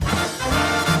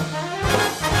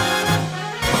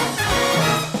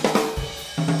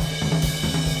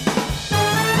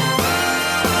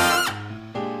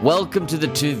Welcome to the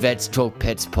Two Vets Talk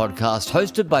Pets podcast,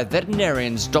 hosted by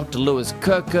veterinarians Dr. Lewis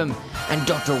Kirkham and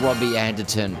Dr. Robbie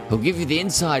Anderton, who'll give you the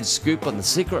inside scoop on the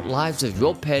secret lives of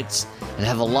your pets and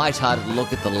have a light-hearted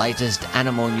look at the latest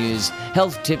animal news,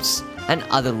 health tips, and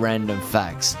other random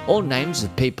facts. All names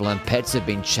of people and pets have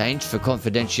been changed for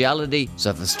confidentiality, so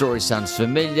if a story sounds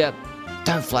familiar,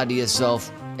 don't flatter yourself.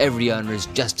 Every owner is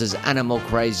just as animal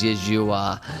crazy as you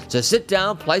are. So sit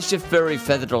down, place your furry,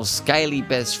 feathered or scaly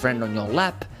best friend on your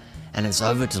lap, and it's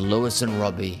over to Lewis and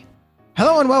Robbie.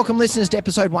 Hello and welcome, listeners, to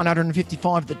episode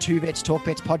 155 of the Two Vets Talk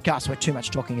Pets podcast, where too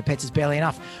much talking of pets is barely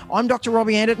enough. I'm Dr.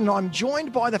 Robbie Anderton, and I'm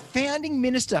joined by the founding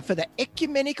minister for the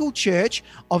Ecumenical Church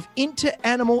of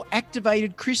Inter-Animal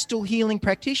Activated Crystal Healing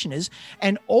Practitioners,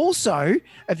 and also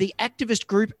of the activist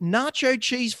group Nacho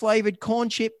Cheese Flavoured Corn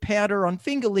Chip Powder on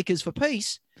Finger Lickers for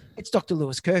Peace. It's Dr.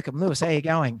 Lewis Kirkham. Lewis, how are you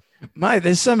going? Mate,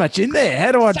 there's so much in there.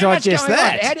 How do I digest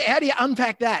that? How do you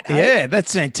unpack that? Hey? Yeah,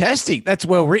 that's fantastic. That's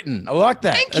well written. I like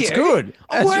that. Thank That's you. good.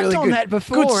 I That's worked really on good. that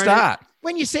before. Good start.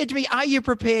 When you said to me, "Are you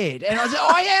prepared?" and I said,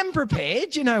 "I am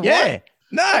prepared." You know what? Yeah.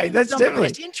 No, that's Done the definitely.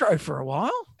 best intro for a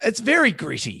while. It's very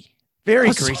gritty. Very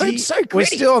Oh, so- gritty. so We're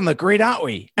gritty. still on the grit, aren't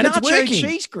we? And it's Nacho working.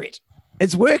 cheese grit.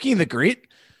 It's working, the grit.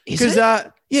 Is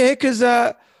it? Because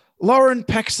Lauren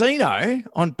Paxino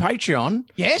on Patreon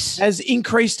Yes. has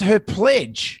increased her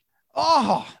pledge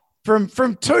Oh, from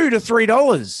 $2 to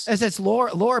 $3. as that's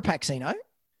Laura Paxino.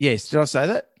 Yes. Did I say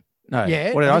that? No.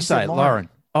 Yeah, What did I I think you said say? Lauren. Lauren.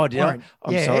 Oh, did Lauren. I?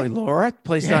 I'm Yeah. sorry, Laura.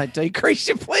 Please Yeah. don't decrease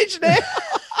your pledge now.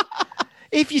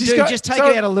 If you She's do, got- just take so-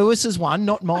 it out of Lewis's one,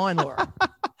 not mine, Laura.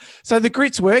 So the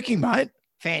grit's working, mate.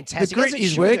 Fantastic. The grit As it is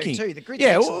should do working. too. The grit's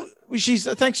Yeah, excellent.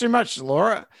 well, thanks very much,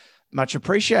 Laura. Much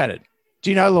appreciated. Do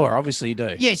you know Laura? Obviously you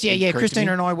do. Yes, yeah. You corrected Christina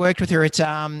me. and I worked with her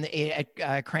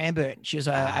at Cranbourne. She was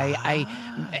a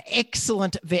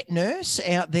excellent vet nurse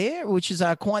out there, which is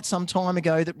quite some time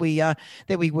ago that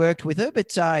we worked with her.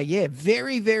 But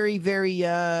very, very, very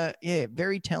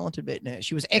very talented vet nurse.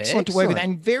 She was excellent to work with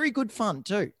Excellent. and very good fun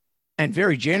too. And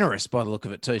very generous by the look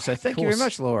of it too. So thank you very course.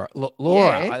 much, Laura.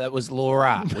 Laura, Yeah. that was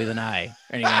Laura with an A.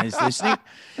 Anyone who's listening.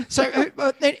 So,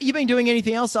 you been doing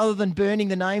anything else other than burning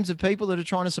the names of people that are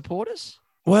trying to support us?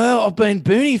 Well, I've been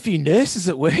burning a few nurses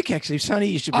at work, actually. Funny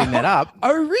you should bring that up.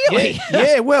 Oh, really?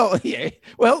 Yeah, well,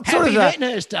 Well, Happy sort of, Vet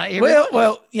Nurse Day, everyone.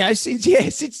 Well,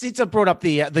 since I brought up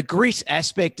the grit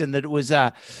aspect, and that it was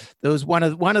there was one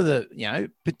of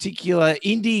the particular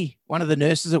one of the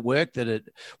nurses at work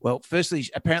firstly,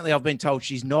 apparently I've been told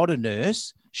she's not a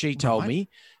nurse. She told Right. me,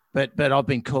 but I've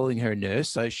been calling her a nurse,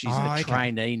 so she's Oh, a okay.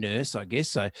 trainee nurse, I guess.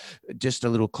 So just a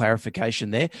little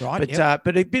clarification there. Right, But yep.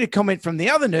 but a bit of comment from the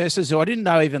other nurses who I didn't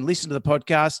know even listen to the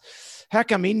podcast. How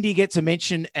come Indy gets a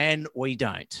mention and we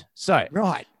don't? So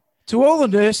Right. to all the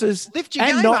nurses Lift your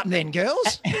and game not up then,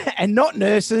 girls. and not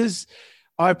nurses,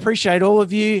 I appreciate all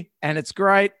of you, and it's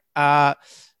great.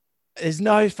 There's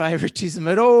no favoritism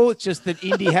at all. It's just that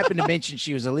Indy happened to mention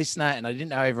she was a listener, and I didn't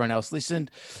know everyone else listened.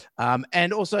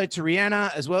 And also to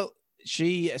Rihanna as well.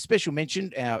 She a special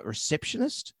mention, our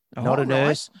receptionist, not a right.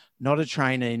 nurse, not a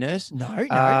trainee nurse.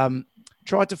 No.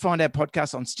 Tried to find our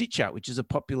podcast on Stitcher, which is a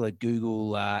popular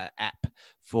Google app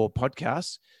for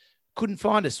podcasts. Couldn't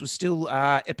find us. We're still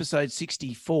episode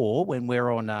 64 when we're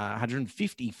on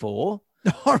 154.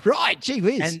 All right. Gee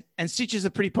whiz. And Stitcher's a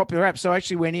pretty popular app. So I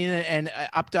actually went in and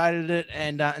updated it.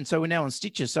 And so we're now on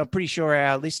Stitcher. So I'm pretty sure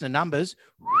our listener numbers,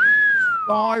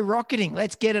 Skyrocketing.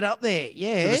 Let's get it up there. for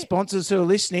Yeah. the sponsors who are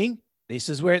listening, this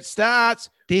is where it starts.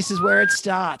 This is where it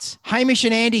starts. Hamish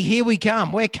and Andy, here we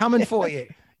come. We're coming for you.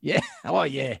 Yeah. Oh,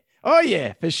 yeah. Oh,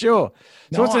 yeah, for sure.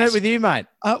 So what's the Nice. note with you, mate?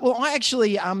 Well, I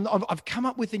actually, I've come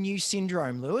up with a new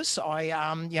syndrome, Lewis. I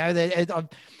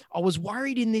was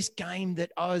worried in this game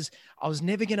that I was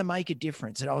never going to make a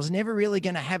difference, that I was never really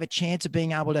going to have a chance of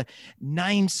being able to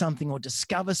name something or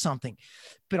discover something.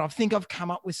 But I think I've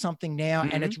come up with something now,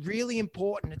 and it's really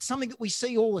important. It's something that we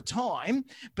see all the time,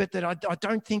 but that I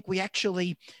don't think we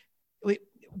actually.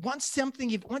 Once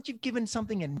you've given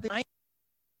something a name.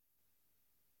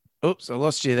 Oops, I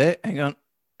lost you there. Hang on.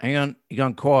 You're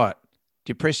gone quiet.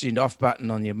 Do you press your off button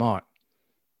on your mic?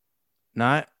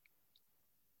 No.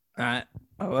 No,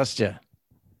 I lost you.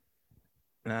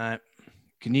 No.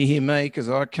 Can you hear me? Because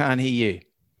I can't hear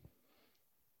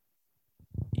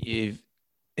you.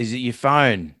 Is it your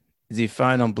phone? Is your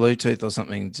phone on Bluetooth or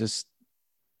something? Just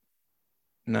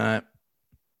no.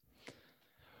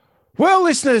 Well,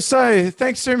 listeners, so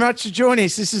thanks very much for joining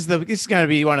us. This is going to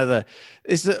be one of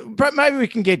but maybe we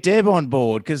can get Deb on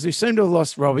board because we seem to have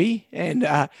lost Robbie,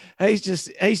 and he's just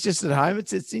at home.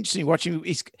 It's interesting watching.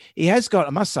 He has got, I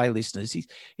must say, listeners,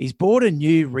 he's bought a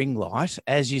new ring light.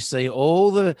 As you see, all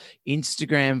the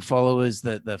Instagram followers,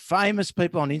 the famous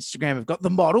people on Instagram have got the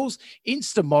models.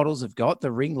 Insta models have got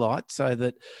the ring light so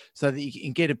that you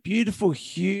can get a beautiful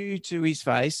hue to his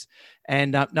face.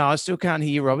 And no, I still can't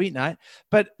hear you, Robbie. No,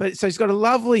 but so he's got a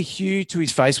lovely hue to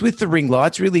his face with the ring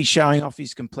lights, really showing off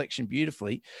his complexion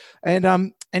beautifully.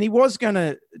 And he was going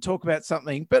to talk about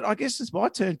something, but I guess it's my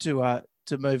turn to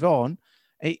move on.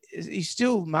 He's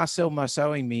still Marcel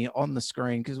Marceauing me on the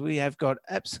screen because we have got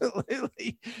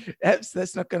absolutely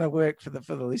that's not going to work for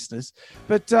the listeners.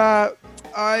 But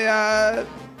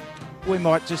we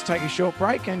might just take a short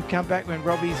break and come back when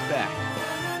Robbie's back.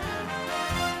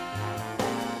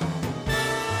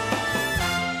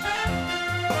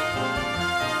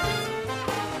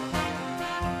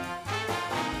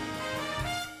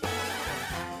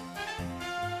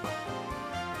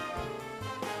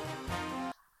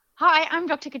 Hi, I'm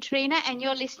Dr. Katrina, and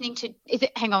you're listening to,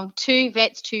 Two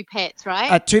Vets, Two Pets,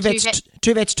 right? Two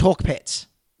Vets Talk Pets.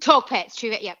 Talk Pets,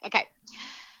 yeah, okay.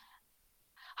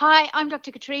 Hi, I'm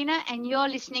Dr. Katrina, and you're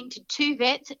listening to Two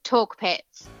Vets, Talk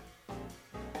Pets.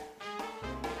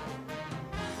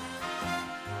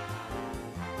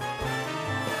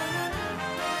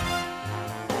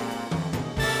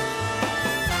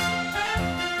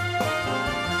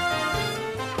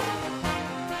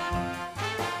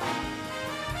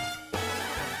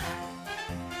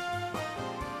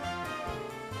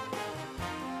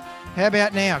 How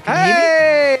about now? Can you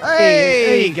hear me? Hey,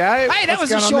 there you go. Hey, that What's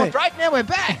was a going on short there? break. Now we're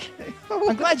back.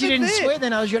 I'm glad you didn't there? swear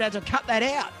then. I was going to have to cut that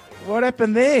out. What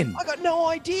happened then? I got no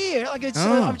idea. Like it's,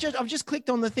 Oh. I've just clicked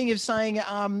on the thing of saying,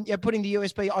 putting the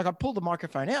USB. I pulled the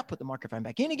microphone out, put the microphone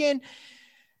back in again,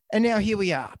 and now here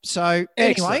we are. So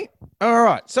anyway, All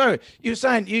right. So you're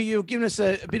saying you're giving us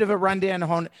a bit of a rundown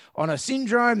on a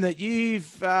syndrome that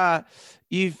you've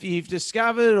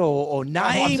discovered or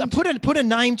named. I put a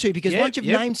name to because Yep, once you've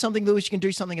yep. named something, Lewis, you can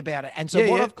do something about it. And so Yeah,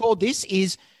 what yeah. I've called this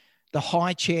is the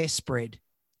high chair spread.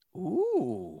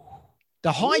 Ooh.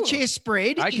 The high Ooh. chair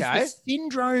spread is Okay. the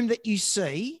syndrome that you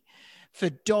see for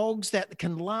dogs that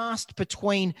can last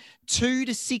between 2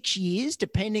 to 6 years,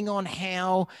 depending on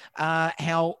how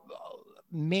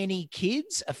many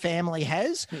kids a family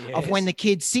has, of when the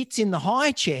kid sits in the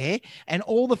high chair and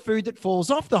all the food that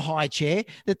falls off the high chair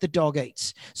that the dog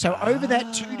eats. So over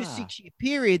that 2 to 6 year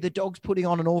period, the dog's putting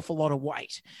on an awful lot of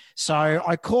weight. So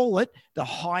I call it the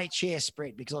high chair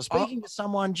spread because I was speaking to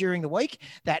someone during the week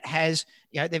that has,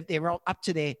 they're up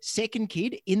to their second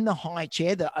kid in the high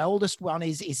chair. The oldest one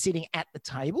is sitting at the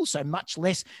table, so much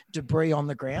less debris on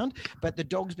the ground. But the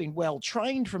dog's been well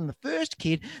trained from the first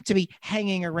kid to be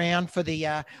hanging around for the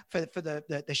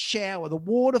shower, the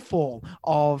waterfall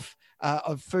of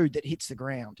food that hits the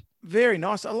ground. Very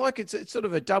nice. I like it. It's sort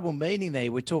of a double meaning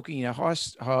there. We're talking,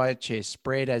 high chair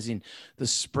spread, as in the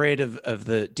spread of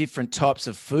the different types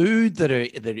of food that are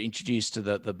introduced to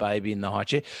the baby in the high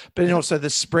chair, but then also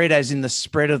the spread, as in the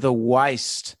spread of the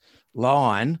waist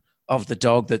line of the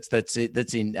dog that's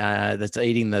eating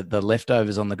the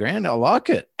leftovers on the ground. I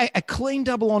like it. A clean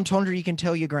double entendre you can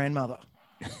tell your grandmother.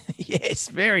 Yes,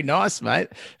 very nice, mate.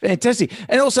 Fantastic.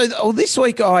 And also, this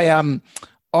week I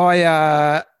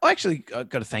actually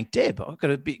got to thank Deb. I got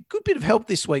a good bit of help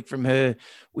this week from her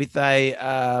with a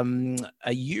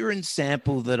urine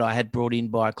sample that I had brought in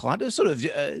by a client. It was sort of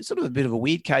a bit of a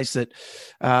weird case that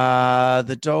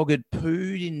the dog had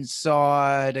pooed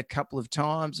inside a couple of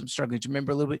times. I'm struggling to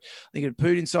remember a little bit. I think it had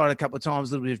pooed inside a couple of times,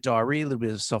 a little bit of diarrhea, a little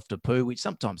bit of softer poo, which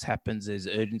sometimes happens. There's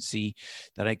urgency.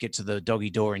 They don't get to the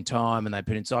doggy door in time and they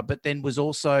put inside, but then was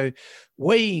also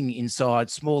weeing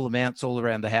inside small amounts all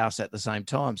around the house at the same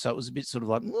time. So it was a bit sort of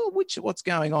like, what's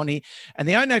going on here? And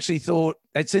the owner actually thought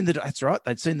they'd seen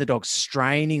the dog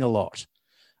straining a lot.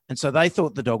 And so they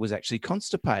thought the dog was actually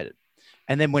constipated.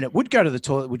 And then when it would go to the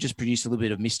toilet, it would just produce a little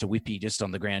bit of Mr. Whippy just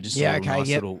on the ground. Just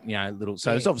little.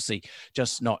 So it's obviously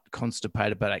just not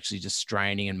constipated, but actually just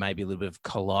straining and maybe a little bit of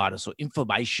colitis or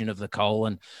inflammation of the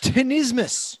colon.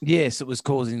 Tenismus. Yes, it was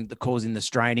causing the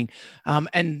straining.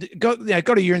 And got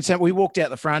a urine sample. We walked out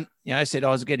the front. Said I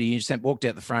was getting a urine sample. Walked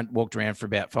out the front. Walked around for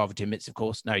about 5 or 10 minutes. Of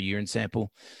course, no urine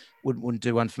sample. Wouldn't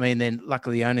do one for me. And then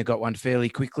luckily the owner got one fairly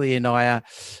quickly. And I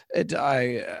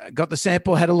got the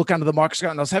sample, had a look under the microscope,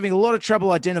 and I was having a lot of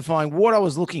trouble identifying what I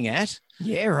was looking at.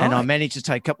 Yeah, right. And I managed to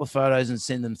take a couple of photos and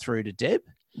send them through to Deb.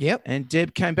 Yep. And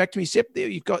Deb came back to me, "Yep, there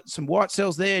you've got some white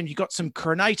cells there, and you've got some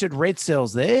crenated red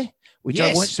cells there," which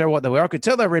I wasn't sure what they were. I could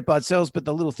tell they were red blood cells, but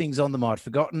the little things on them I'd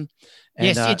forgotten.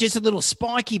 And, just the little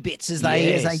spiky bits as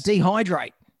they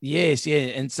dehydrate. Yes, yeah.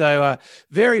 And so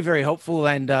very, very helpful.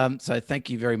 And so thank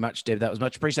you very much, Deb. That was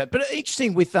much appreciated. But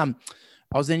interesting with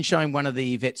I was then showing one of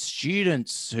the vet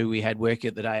students who we had work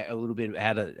at the day a little bit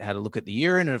how to look at the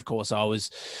urine. And of course, I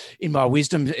was in my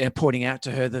wisdom pointing out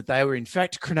to her that they were in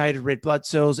fact crenated red blood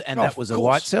cells, and that was a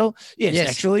white cell. Yes,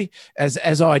 actually,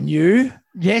 as I knew.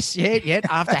 Yes, yeah.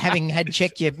 After having had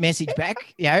checked your message back,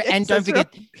 and don't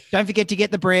forget to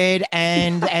get the bread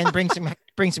and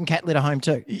bring some cat litter home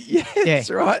too. Yeah, that's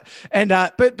right. And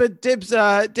but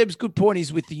Deb's good point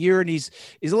is with the urine is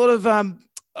a lot of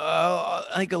I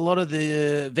think a lot of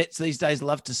the vets these days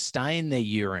love to stain their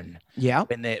urine. Yeah.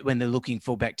 When they're looking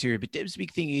for bacteria. But Deb's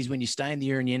big thing is when you stain the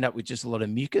urine, you end up with just a lot of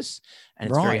mucus, and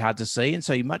it's very hard to see. And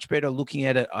so you're much better looking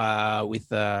at it with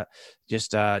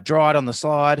just dry it on the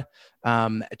slide,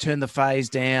 turn the phase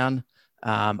down,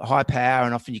 high power,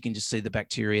 and often you can just see the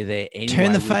bacteria there anyway.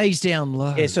 Turn the phase down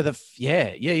low. Yeah. So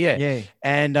yeah.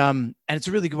 And it's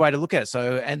a really good way to look at it.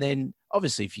 So, and then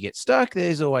obviously if you get stuck,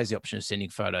 there's always the option of sending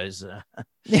photos.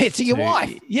 To your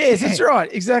wife. Yes, that's right.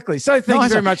 Exactly. So thank you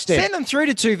very much, Deb. Send them through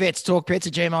to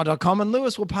 2vetstalkpets@gmail.com, and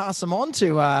Lewis will pass them on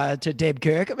to Deb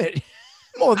Kirkham.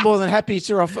 More than happy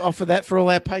to offer that for all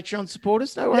our Patreon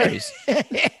supporters. No worries.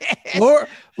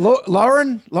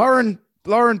 Lauren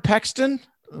Paxton.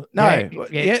 No.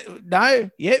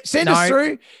 Send us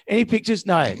through any pictures.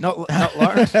 No, not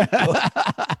Lauren.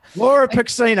 Laura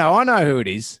Paxino. I know who it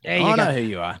is. I know who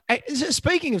you are. Hey,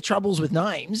 speaking of troubles with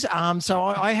names, so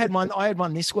I had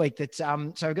one this week that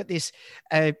so I got this.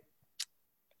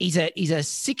 He's a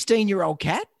 16-year-old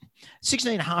cat,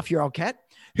 16-and-a-half-year-old cat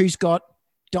who's got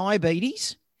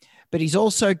diabetes, but he's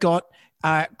also got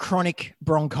chronic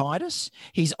bronchitis.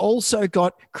 He's also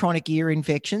got chronic ear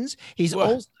infections. He's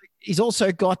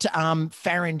also got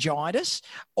pharyngitis.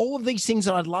 All of these things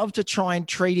that I'd love to try and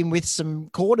treat him with some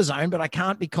cortisone, but I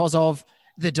can't because of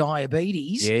the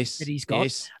diabetes that he's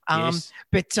got.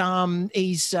 But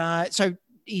he's so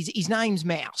his name's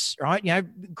Mouse, right?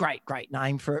 Great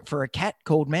name for a cat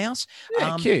called Mouse.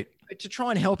 Yeah, cute. To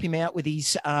try and help him out with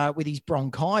his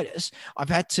bronchitis, I've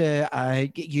had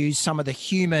to use some of the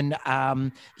human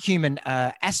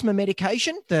asthma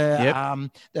medication, the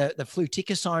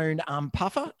fluticasone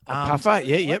puffer.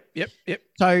 Yep.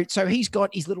 So he's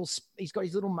got his little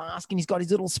mask and he's got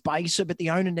his little spacer, but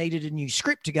the owner needed a new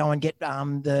script to go and get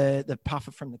the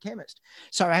puffer from the chemist.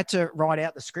 So I had to write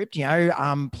out the script,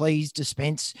 please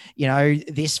dispense,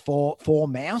 this for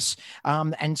Mouse.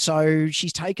 And so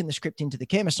she's taken the script into the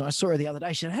chemist, and I saw her the other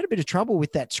day. She said, I had a bit of trouble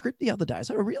with that script the other day. I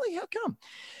said, oh, really? How come?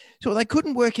 So they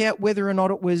couldn't work out whether or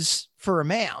not it was for a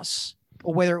mouse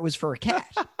or whether it was for a cat.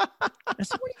 I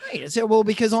said, what do you mean? I said, well,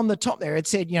 because on the top there, it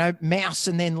said, Mouse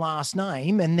and then last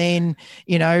name and then,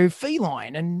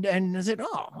 feline. And I said,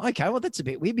 oh, okay, well, that's a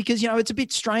bit weird because, it's a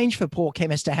bit strange for poor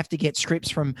chemists to have to get scripts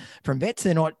from vets.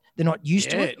 They're not used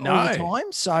to it all the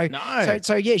time. So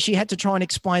yeah, she had to try and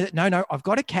explain that, no, I've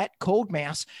got a cat called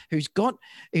Mouse who's got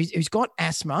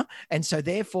asthma. And so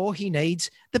therefore he needs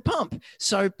the pump.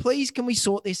 So please, can we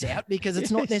sort this out? Because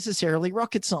it's not necessarily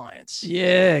rocket science.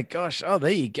 Yeah, gosh. Oh,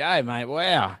 there you go, mate.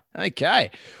 Wow.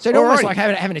 Okay. So it's almost like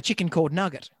having a chicken called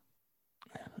Nugget.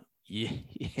 Yeah,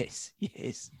 yes.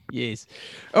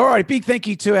 All right. Big thank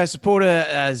you to our supporter,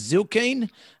 Zilkeen,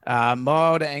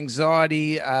 mild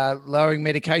anxiety lowering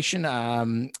medication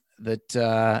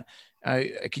that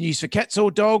can use for cats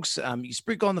or dogs. You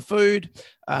sprinkle on the food.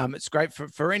 It's great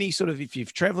for any sort of, if you're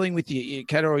traveling with your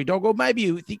cat or your dog, or maybe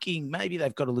you're thinking maybe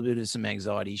they've got a little bit of some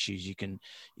anxiety issues, you can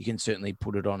certainly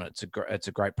put it on. It's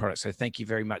a great product. So thank you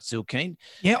very much, Zilkeen.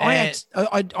 Yeah,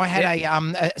 I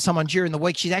had someone during the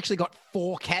week. She's actually got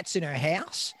 4 cats in her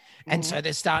house. And so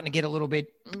they're starting to get a little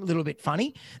bit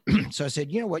funny. So I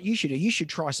said, you know what you should do? You should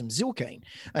try some Zilkeen.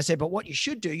 I said, but what you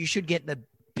should do, you should get the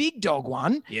big dog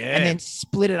one and then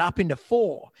split it up into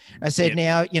 4. I said,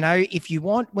 now, if you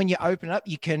want, when you open it up,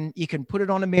 you can put it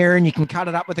on a mirror and you can cut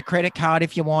it up with a credit card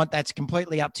if you want. That's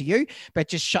completely up to you, but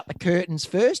just shut the curtains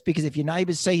first, because if your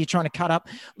neighbors see you trying to cut up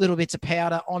little bits of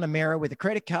powder on a mirror with a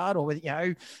credit card or with,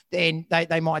 then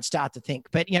they might start to think,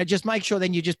 but just make sure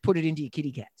then you just put it into your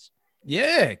kitty cats.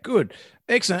 Yeah, good.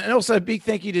 Excellent. And also a big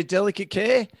thank you to Delicate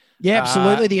Care. Yeah,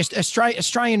 absolutely. The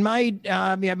Australian made,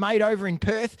 made over in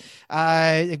Perth.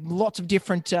 Lots of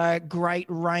different great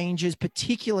ranges,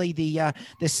 particularly the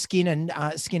skin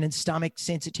and stomach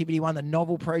sensitivity one, the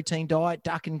novel protein diet,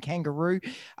 duck and kangaroo.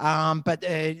 But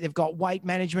they've got weight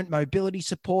management, mobility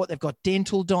support. They've got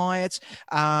dental diets.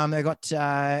 They've got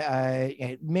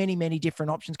many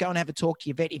different options. Go and have a talk to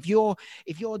your vet. If your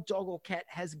dog or cat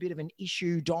has a bit of an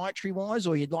issue dietary wise,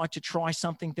 or you'd like to try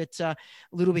something that's a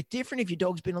little bit different, if your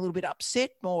dog's been a little bit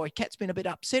upset or a cat's been a bit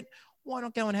upset, why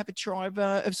not go and have a try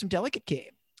of some Delicate Care?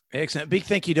 Excellent. Big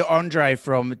thank you to Andre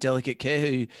from Delicate Care,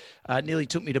 who nearly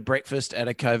took me to breakfast at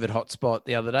a COVID hotspot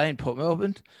the other day in Port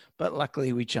Melbourne, but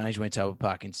luckily we changed, went to Albert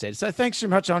Park instead. So thanks so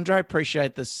much, Andre.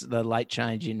 Appreciate the late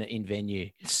change in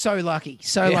venue. So lucky.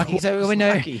 So we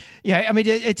know. Lucky. Yeah, I mean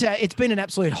it's been an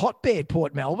absolute hotbed,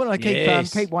 Port Melbourne. I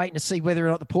keep waiting to see whether or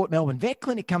not the Port Melbourne Vet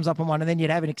Clinic comes up on one, and then you'd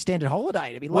have an extended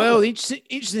holiday. To be lovely. Well,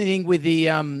 interesting thing with they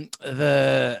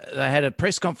had a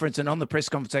press conference, and on the press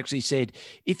conference actually said,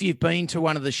 if you've been to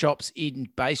one of the shops in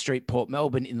Bay Street, Port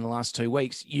Melbourne in the last 2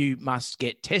 weeks, you must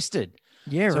get tested.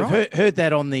 Yeah, so right. Heard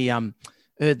that on the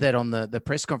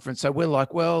press conference. So we're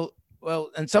like, well,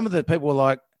 and some of the people were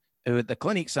like, who at the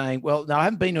clinic saying, well, no, I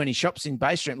haven't been to any shops in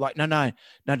Bay Street. I'm like, no,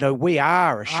 we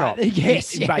are a shop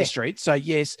in Bay Street. So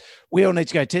yes, we all need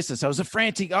to go test it. So it was a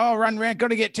frantic, run around, got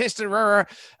to get tested. Rah, rah.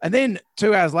 And then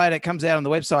 2 hours later, it comes out on the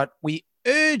website, we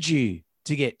urge you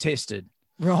to get tested.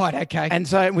 Right, okay. And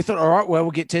so we thought, all right, well,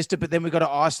 we'll get tested, but then we've got to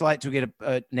isolate to get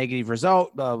a negative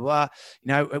result, blah, blah,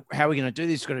 blah. How are we going to do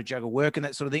this? We've got to juggle work and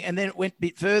that sort of thing. And then it went a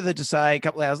bit further to say a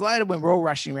couple of hours later, when we're all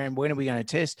rushing around, when are we going to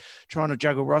test, trying to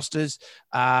juggle rosters?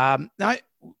 No,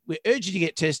 we urge you to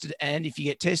get tested. And if you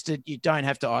get tested, you don't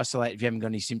have to isolate if you haven't got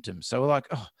any symptoms. So we're like,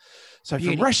 so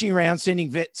from rushing around, sending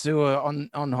vets who are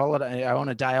on holiday, on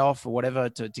a day off or whatever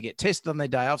to get tested on their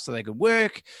day off so they could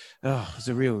work. It was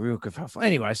a real kerfuffle.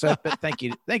 Anyway, but thank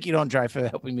you to Andre for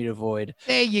helping me to avoid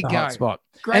there you go spot.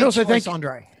 Great and also choice,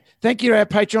 Andre. Thank you to our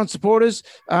Patreon supporters,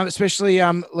 especially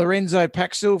Lorenzo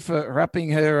Paxil for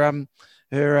upping her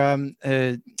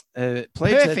pledge.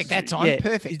 Perfect. That's on.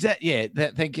 Perfect.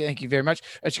 Thank you very much.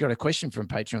 Actually got a question from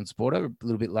Patreon supporter a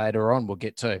little bit later on. We'll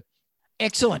get to.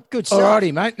 Excellent. Good stuff. All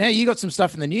righty, mate. Now you got some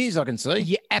stuff in the news I can see.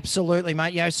 Yeah, absolutely,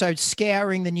 mate. So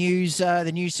scouring the news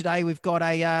today, we've got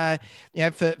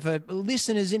for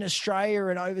listeners in Australia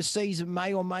and overseas who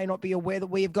may or may not be aware that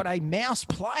we have got a mouse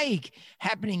plague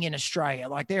happening in Australia.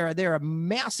 Like there are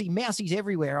mousies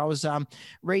everywhere. I was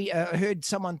heard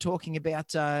someone talking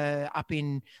about up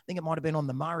in, I think it might have been on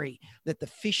the Murray, that the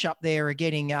fish up there are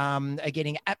getting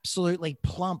absolutely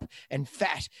plump and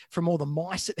fat from all the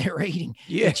mice that they're eating.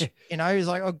 Yeah. Which, it's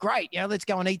like, oh great, let's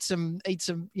go and eat some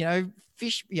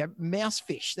fish, mouse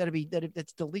fish.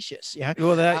 That's delicious. Yeah.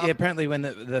 Well, apparently when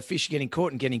the fish are getting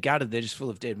caught and getting gutted, they're just full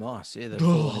of dead mice. Yeah, they're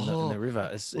falling in the river.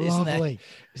 Isn't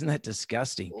that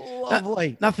disgusting?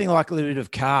 Lovely. Nothing like a little bit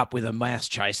of carp with a mouse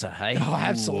chaser. Hey. Oh,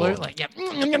 absolutely. Yep.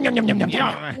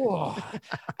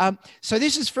 So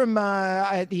this is from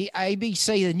the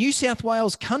ABC, the New South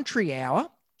Wales Country Hour.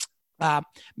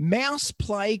 Mouse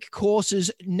plague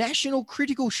causes national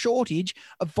critical shortage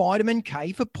of vitamin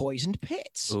K for poisoned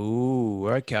pets. Ooh,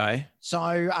 okay. So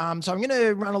I'm going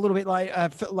to run a little bit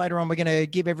later on. We're going to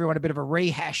give everyone a bit of a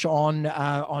rehash on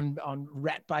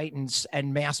rat bait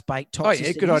and mouse bait toxicity. Oh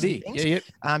yeah, good idea.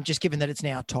 Yeah. Just given that it's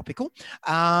now topical.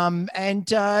 And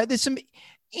there's some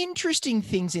interesting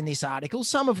things in this article,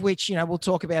 some of which we'll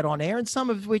talk about on air, and some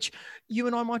of which you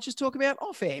and I might just talk about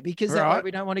off air, because that way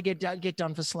we don't want to get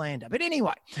done for slander. But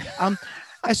anyway,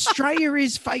 Australia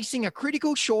is facing a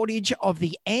critical shortage of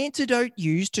the antidote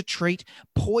used to treat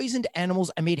poisoned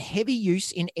animals amid heavy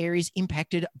use in areas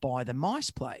impacted by the mice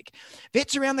plague.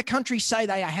 Vets around the country say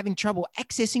they are having trouble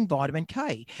accessing vitamin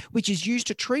K, which is used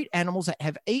to treat animals that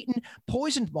have eaten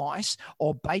poisoned mice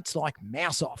or baits like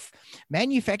mouse off.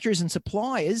 Manufacturers and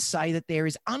suppliers say that there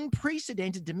is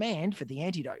unprecedented demand for the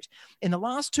antidote. In the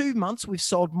last 2 months, we've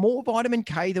sold more vitamin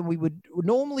K than we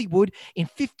normally would in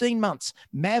 15 months,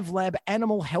 MavLab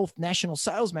Animal Health National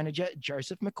Sales Manager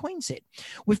Joseph McQueen said.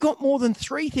 We've got more than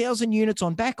 3,000 units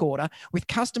on back order, with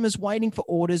customers waiting for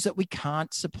orders that we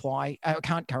can't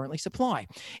currently supply.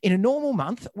 In a normal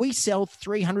month, we sell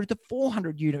 300 to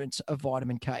 400 units of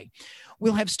vitamin K.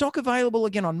 We'll have stock available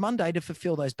again on Monday to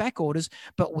fulfill those back orders,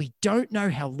 but we don't know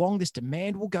how long this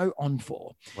demand will go on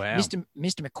for. Wow. Mr.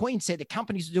 McQueen said the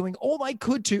companies are doing all they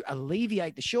could to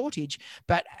alleviate the shortage,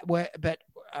 but were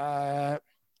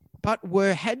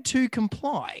had to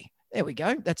comply. There we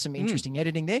go. That's some interesting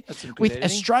editing there. With editing.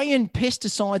 Australian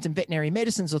Pesticides and Veterinary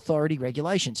Medicines Authority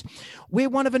regulations. We're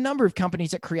one of a number of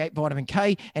companies that create vitamin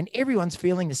K, and everyone's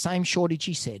feeling the same shortage,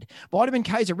 he said. Vitamin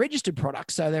K is a registered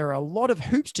product, so there are a lot of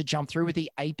hoops to jump through with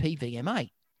the APVMA.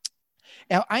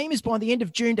 Our aim is by the end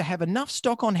of June to have enough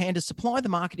stock on hand to supply the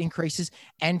market increases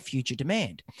and future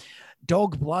demand.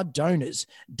 Dog blood donors.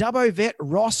 Dubbo vet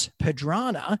Ross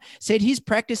Padrana said his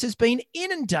practice has been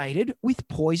inundated with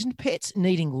poisoned pets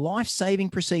needing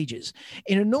life-saving procedures.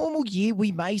 In a normal year,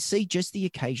 we may see just the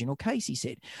occasional case, he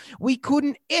said. We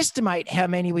couldn't estimate how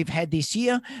many we've had this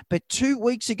year, but 2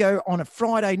 weeks ago on a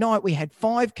Friday night, we had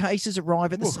 5 cases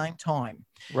arrive at the same time.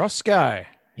 Roscoe.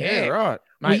 Yeah, Yeah. right.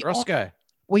 Mate, We- Roscoe.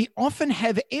 We often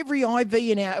have every IV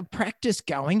in our practice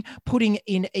going, putting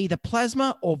in either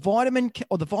plasma or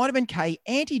the vitamin K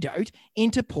antidote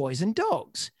into poisoned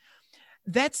dogs.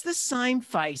 That's the same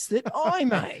face that I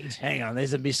made. Hang on,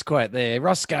 there's a misquote there.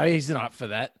 Roscoe, he's not up for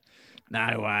that.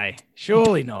 No way.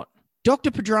 Surely not. Dr.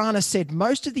 Padrana said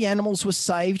most of the animals were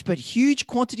saved, but huge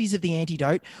quantities of the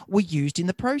antidote were used in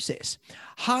the process.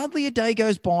 Hardly a day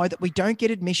goes by that we don't get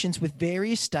admissions with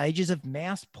various stages of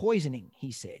mouse poisoning,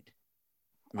 he said.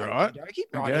 Right.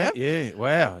 Right. Okay. Yeah.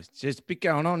 Wow. It's just a bit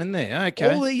going on in there.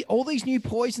 Okay. All these new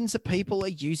poisons that people are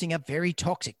using are very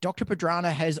toxic. Dr.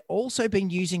 Padrana has also been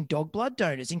using dog blood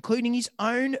donors, including his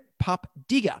own pup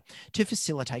Digger, to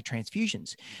facilitate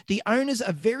transfusions. The owners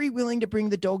are very willing to bring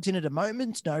the dogs in at a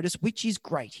moment's notice, which is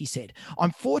great, he said.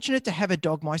 I'm fortunate to have a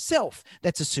dog myself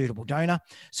that's a suitable donor,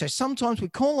 so sometimes we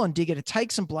call on Digger to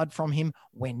take some blood from him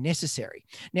when necessary.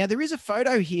 Now, there is a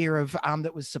photo here of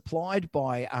that was supplied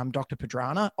by Dr.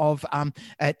 Padrana of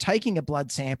taking a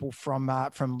blood sample from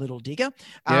little Digger.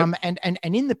 And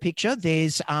in the picture,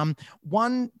 there's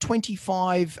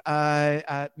 125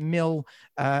 mil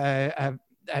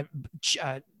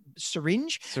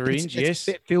syringe, yes,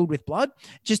 filled with blood,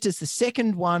 just as the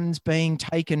second one's being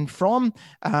taken from.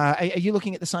 Are you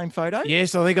looking at the same photo?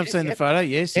 Yes, I think I've seen the photo.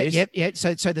 Yes. Yep.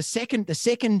 So the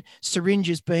second syringe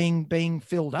is being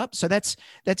filled up. So that's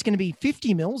going to be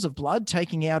 50 mils of blood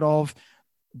taking out of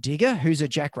Digger, who's a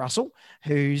Jack Russell,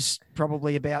 who's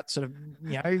probably about sort of,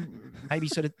 maybe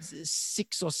sort of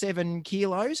 6 or 7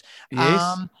 kilos.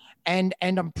 Yes. And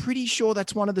I'm pretty sure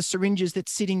that's one of the syringes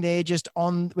that's sitting there just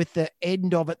on with the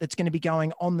end of it that's going to be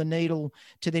going on the needle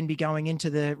to then be going into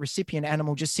the recipient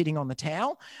animal just sitting on the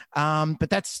towel. But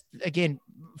that's, again,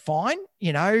 fine,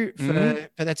 for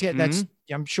that's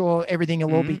I'm sure everything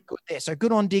will all be good there. So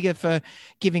good on Digger for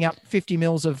giving up 50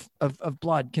 mils of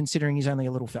blood, considering he's only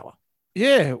a little fella.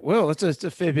 Yeah, well, it's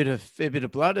a fair bit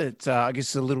of blood. It's I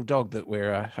guess a little dog that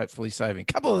we're hopefully saving.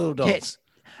 A couple of little dogs. Yes.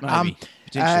 Maybe,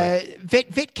 potentially.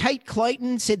 Vet Kate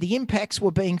Clayton said the impacts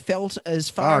were being felt as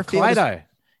far afield.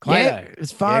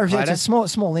 As far as it's a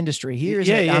small industry here,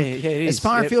 isn't it? It is. As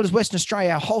far afield as Western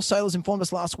Australia, wholesalers informed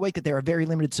us last week that there are very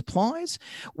limited supplies.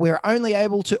 We're only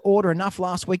able to order enough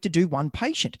last week to do one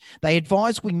patient. They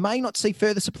advised we may not see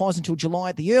further supplies until July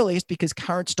at the earliest because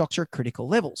current stocks are at critical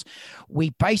levels.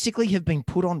 We basically have been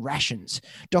put on rations.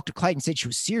 Dr. Clayton said she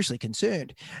was seriously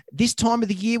concerned. This time of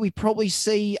the year, we probably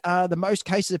see the most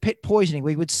cases of pet poisoning.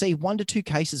 We would see 1 to 2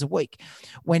 cases a week.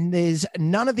 When there's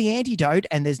none of the antidote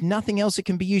and there's nothing else that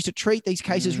can be used to treat these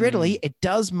cases readily, it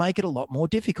does make it a lot more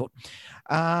difficult.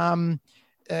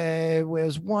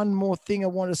 There's one more thing I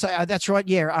wanted to say. That's right.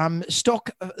 Yeah.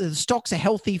 Stocks are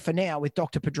healthy for now with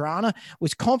Dr. Padrana.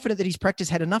 Was confident that his practice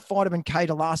had enough vitamin K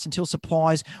to last until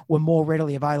supplies were more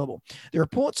readily available. The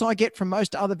reports I get from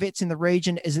most other vets in the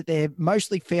region is that they're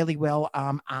mostly fairly well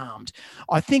armed.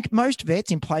 I think most vets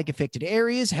in plague affected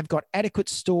areas have got adequate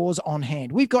stores on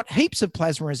hand. We've got heaps of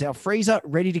plasma as our freezer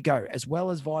ready to go, as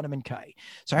well as vitamin K.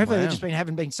 So hopefully they've just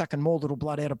haven't been sucking more little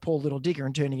blood out of poor little Digger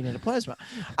and turning it into plasma.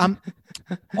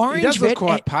 Orange he does look vet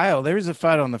quite pale. There is a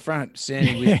photo on the front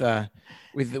standing with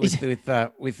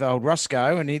old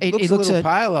Roscoe, and he looks a little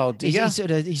pale, old Digger. He's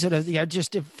sort of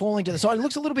just falling to the side. He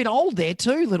looks a little bit old there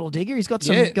too, little Digger. He's got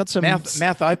some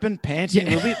mouth open, panting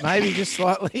a little bit, maybe just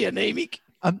slightly anemic.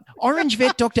 Orange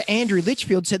vet Dr. Andrew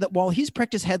Litchfield said that while his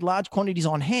practice had large quantities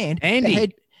on hand,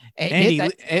 Andy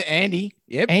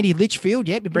Litchfield,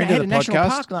 we had a national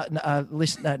park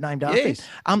list named after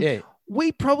him.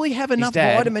 We probably have enough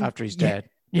vitamin after his dad.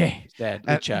 His dad,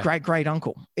 great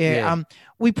uncle.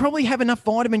 We probably have enough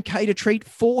vitamin K to treat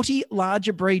 40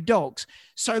 larger breed dogs.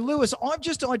 So, Lewis, I've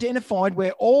just identified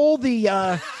where all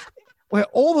the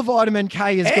vitamin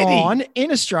K has gone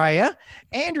in Australia.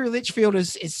 Andrew Litchfield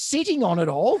is sitting on it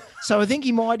all. So I think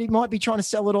he might be trying to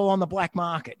sell it all on the black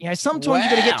market. Sometimes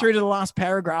you've got to get through to the last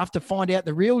paragraph to find out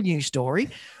the real news story.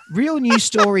 Real news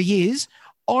story is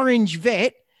Orange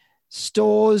Vet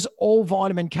stores all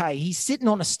vitamin K. He's sitting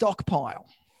on a stockpile.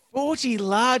 40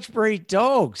 large breed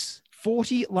dogs.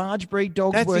 40 large breed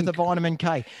dogs worth of vitamin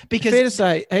K. Because fair to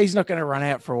say he's not going to run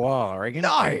out for a while, I reckon.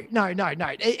 No.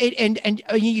 And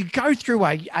you go through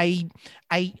a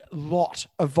lot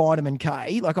of vitamin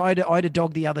K. Like I had a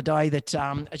dog the other day that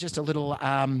just a little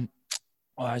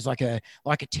it was like a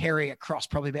terrier cross,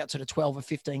 probably about sort of 12 or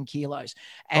 15 kilos.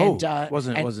 And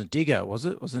wasn't Digger, was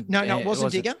it? No, it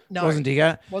wasn't Digger. No, wasn't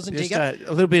Digger. Wasn't just Digger.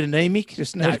 A little bit anemic.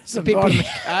 Just some vitamin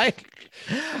K.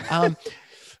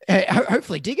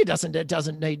 Hopefully Digger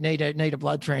doesn't need a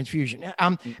blood transfusion.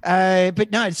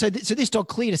 But no, so this dog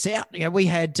cleared us out. You know, we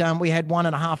had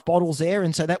 1.5 bottles there,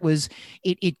 and so that was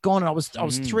it gone. And I was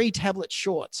 3 tablets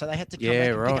short, so they had to come back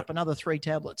and pick up another 3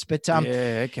 tablets. But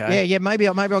maybe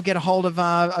I'll get a hold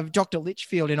of Dr.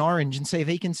 Litchfield in Orange and see if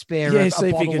he can spare a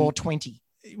bottle or 20.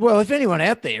 Well, if anyone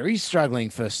out there is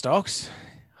struggling for stocks,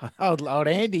 old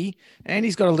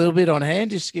Andy's got a little bit on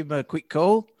hand. Just give him a quick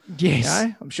call. Yes, you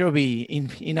know, I'm sure he'll be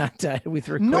inundated with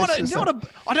requests.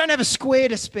 I don't have a square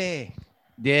to spare.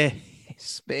 Yeah,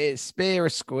 spare a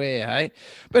square, hey.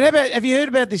 But have you heard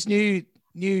about this new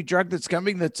drug that's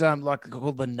coming? That's like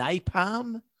called the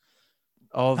napalm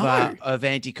of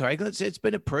anticoagulants. It's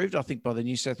been approved, I think, by the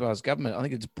New South Wales government. I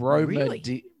think it's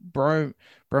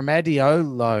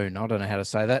bromadiolone. I don't know how to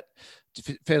say that.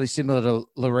 It's fairly similar to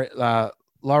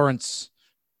Lawrence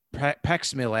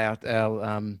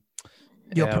Paxmill,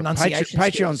 your pronunciation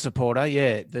Patreon supporter,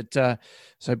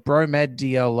 so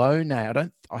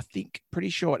bromadiolone. Pretty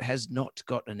sure it has not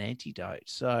got an antidote.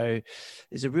 So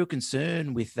there's a real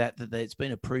concern with that it's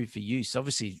been approved for use.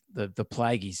 Obviously, the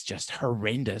plague is just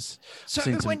horrendous. So I've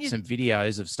seen some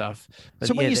videos of stuff. But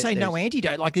so when you say no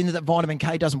antidote, like that vitamin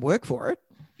K doesn't work for it?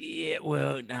 Yeah,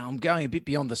 well, no, I'm going a bit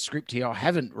beyond the script here. I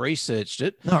haven't researched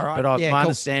it. All right. But my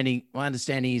understanding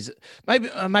is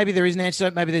maybe there is an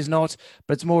antidote, maybe there's not.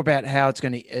 But it's more about how it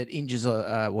injures,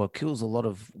 kills a lot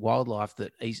of wildlife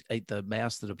that eat the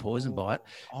mouse that are poisoned by it,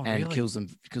 and really? kills them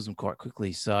quite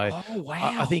quickly. So,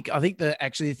 wow. I think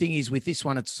the thing is with this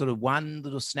one, it's sort of one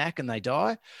little snack and they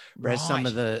die. Whereas some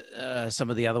of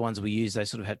the other ones we use, they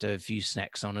sort of have to have a few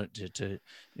snacks on it to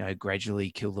gradually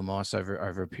kill the mice over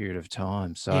a period of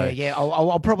time. So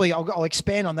I'll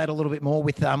expand on that a little bit more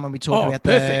with when we talk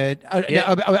about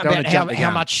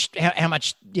how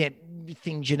much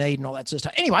things you need and all that sort of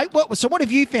stuff. Anyway, what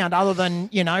have you found other than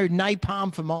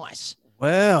napalm for mice?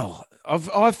 Well,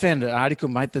 I've found an article,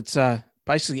 mate, that's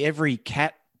basically every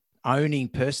cat owning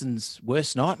person's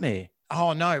worst nightmare.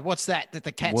 Oh no, what's that? That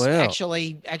the cats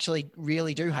actually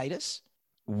really do hate us?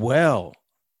 Well,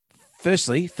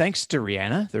 firstly, thanks to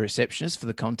Rihanna, the receptionist, for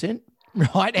the content.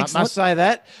 Right, excellent. I must say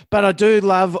that. But I do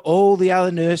love all the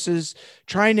other nurses,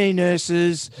 trainee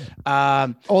nurses,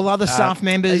 all other staff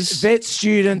members, vet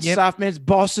students, staff members,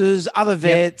 bosses, other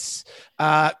vets,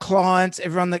 clients,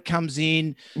 everyone that comes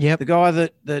in. Yep. The guy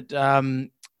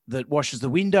that washes the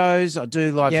windows. I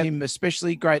do like him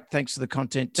especially. Great, thanks to the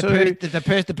content too.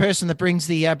 The person that brings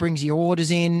your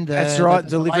orders in. That's right,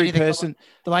 delivery person.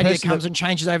 The lady that comes and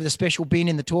changes over the special bin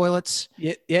in the toilets.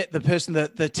 Yeah. The person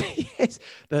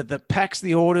that packs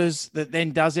the orders that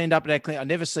then does end up at our clinic. I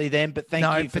never see them, but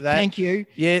thank you for that. Thank you.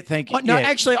 Yeah, thank you.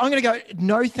 Actually, I'm going to go.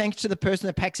 No thanks to the person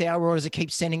that packs our orders that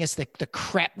keeps sending us the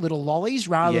crap little lollies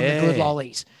rather than the good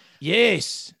lollies.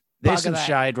 Yes. There's some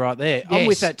shade right there. Yes. I'm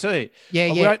with that too.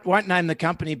 I won't name the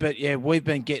company, but we've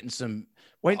been getting some.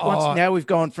 Now we've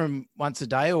gone from once a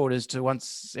day orders to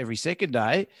once every second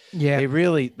day. Yeah,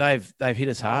 they've hit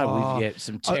us hard with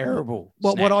some terrible.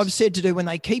 Well, what I've said to do when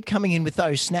they keep coming in with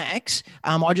those snacks,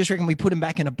 I just reckon we put them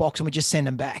back in a box and we just send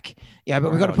them back. Yeah,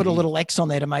 but we've got to put a little X on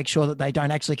there to make sure that they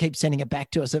don't actually keep sending it back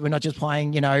to us. That we're not just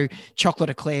playing, chocolate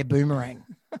eclair boomerang.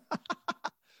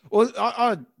 Well,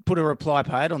 I put a reply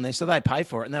paid on there, so they pay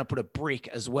for it, and then I put a brick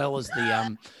as well as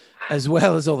the as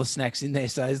well as all the snacks in there.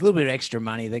 So there's a little bit of extra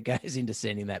money that goes into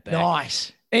sending that back.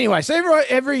 Nice. Anyway, so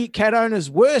every cat owner's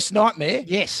worst nightmare.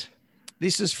 Yes.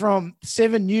 This is from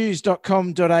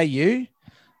 7news.com.au.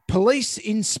 Police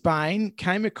in Spain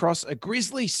came across a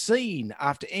grisly scene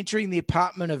after entering the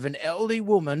apartment of an elderly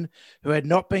woman who had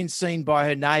not been seen by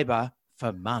her neighbour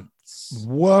for months.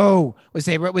 Whoa. Was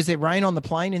there rain on the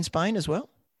plane in Spain as well?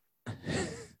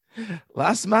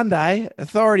 Last Monday,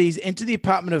 authorities entered the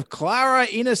apartment of Clara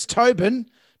Inés Tobin,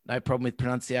 no problem with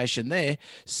pronunciation there,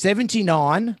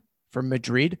 79, from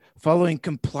Madrid, following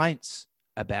complaints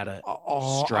about a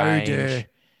strange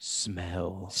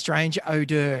smell. Strange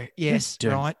odor. Yes,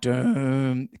 right.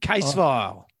 Case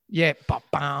file. Yeah.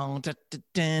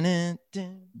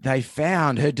 They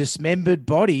found her dismembered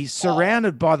body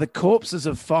surrounded by the corpses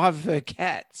of 5 of her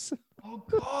cats. Oh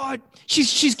God,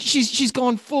 she's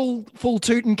gone full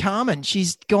Tutankhamun.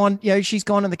 She's gone, she's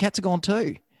gone, and the cats are gone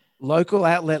too. Local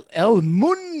outlet El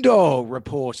Mundo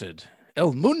reported.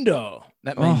 El Mundo.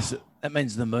 That means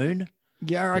the moon.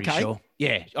 Yeah. Pretty okay. Sure.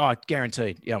 Yeah.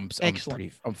 guaranteed. Yeah.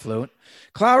 Excellent. I'm fluent.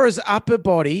 Clara's upper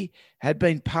body had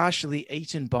been partially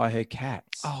eaten by her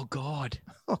cats. Oh God.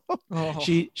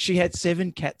 She had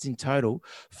 7 cats in total,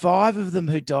 5 of them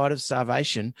who died of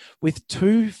starvation, with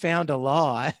 2 found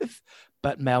alive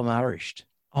but malnourished.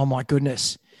 Oh my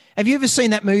goodness! Have you ever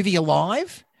seen that movie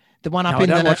Alive? The one up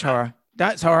in I don't watch horror.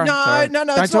 Sorry. No, Don't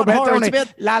it's talk not about horror. Donny.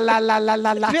 It's about La la la la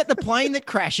la la. It's about the plane that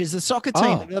crashes, the soccer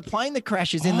team, Oh. the plane that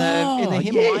crashes in the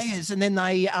Himalayas, yes. and then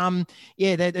they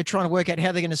they're trying to work out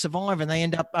how they're going to survive, and they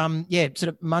end up sort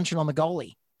of munching on the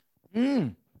goalie.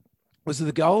 Was it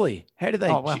the goalie? How did they?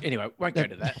 Oh, well. Anyway, won't go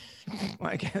to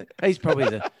that. He's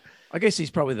probably I guess he's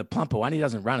probably the plumper one. He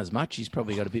doesn't run as much. He's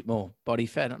probably got a bit more body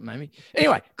fat, maybe.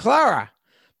 Anyway, Clara,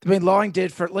 been lying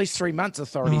dead for at least 3 months,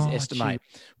 authorities estimate,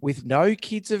 with no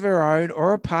kids of her own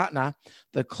or a partner.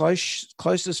 The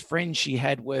closest friends she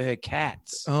had were her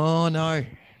cats. Oh no!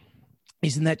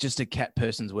 Isn't that just a cat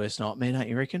person's worst nightmare, don't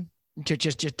you reckon?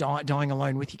 Just dying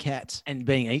alone with your cats. And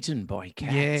being eaten by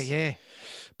cats. Yeah.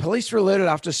 Police were alerted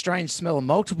after a strange smell of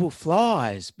multiple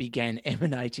flies began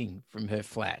emanating from her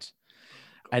flat.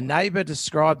 A neighbor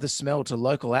described the smell to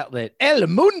local outlet El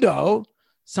Mundo.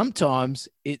 Sometimes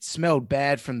it smelled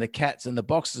bad from the cats and the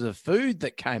boxes of food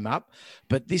that came up,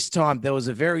 but this time there was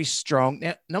a very strong, now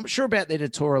I'm not sure about the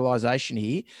editorialization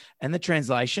here and the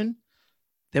translation.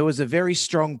 There was a very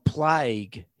strong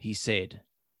plague, he said.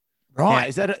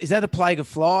 Right. Now, is that a plague of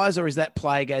flies, or is that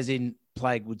plague as in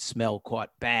plague would smell quite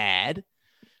bad?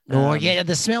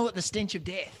 The smell, the stench of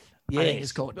death. I think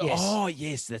it's called. Yes. Oh,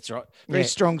 yes, that's right. Very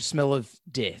strong smell of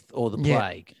death or the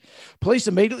plague. Police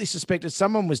immediately suspected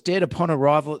someone was dead upon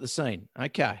arrival at the scene.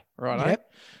 Okay, right.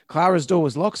 Yep. Clara's door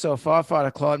was locked, so a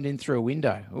firefighter climbed in through a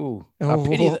window. Ooh, I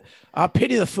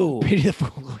pity the fool. Pity the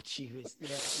fool. Oh, gee whiz.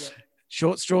 Yeah.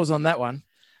 Short straws on that one.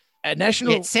 A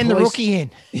national Send the rookie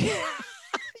in.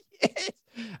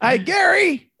 Hey,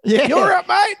 Gary. Yeah. You're up,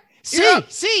 mate.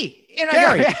 See.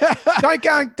 Gary, don't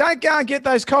go and get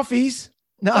those coffees.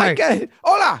 No. Okay.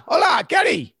 Hola,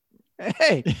 Gary.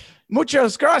 Hey,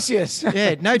 muchas gracias.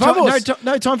 Yeah, no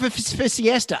time for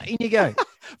siesta. In you go.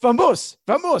 Vamos.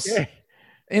 Yeah.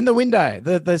 In the window,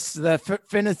 the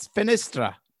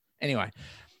fenestra. Anyway,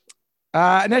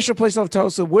 National Police Officer told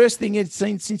us the worst thing he'd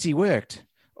seen since he worked.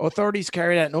 Authorities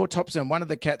carried out an autopsy on one of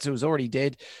the cats who was already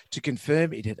dead to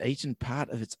confirm it had eaten part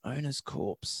of its owner's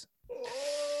corpse.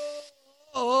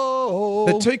 Oh.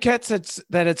 The 2 cats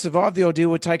that had survived the ordeal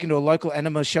were taken to a local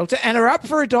animal shelter and are up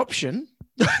for adoption.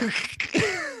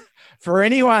 For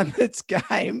anyone that's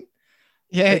game.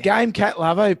 Yeah. The game cat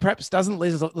lover who perhaps doesn't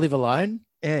live alone.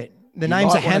 Yeah. The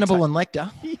names are Hannibal and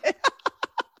Lecter.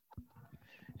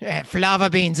 Yeah. Flava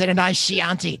beans and a nice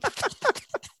Chianti.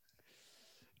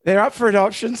 They're up for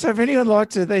adoption. So if anyone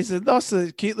likes to, there's a nice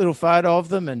cute little photo of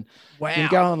them, and you can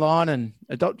go online and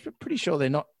adopt. Pretty sure they're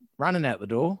not running out the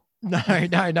door. No,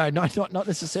 not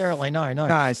necessarily.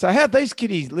 No. So how'd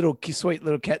these little sweet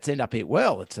little cats end up here?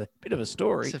 Well, it's a bit of a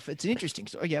story. It's an interesting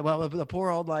story. Yeah. Well, the poor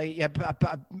old lady,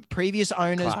 previous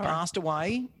owners Clara. passed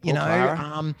away,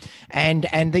 Clara.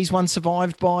 and these ones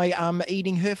survived by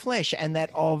eating her flesh and that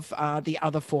of the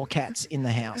other 4 cats in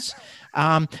the house.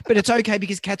 But it's okay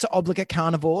because cats are obligate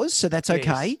carnivores, so that's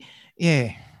okay.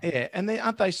 Yes. Yeah. And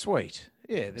aren't they sweet?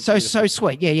 Yeah. So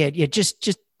sweet. Yeah.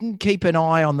 Just keep an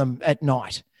eye on them at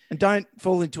night. And don't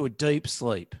fall into a deep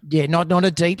sleep. Yeah, not a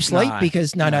deep sleep No,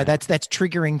 because no, that's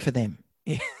triggering for them.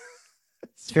 Yeah.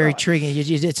 It's very triggering.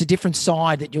 It's a different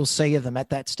side that you'll see of them at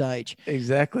that stage. And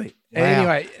Wow.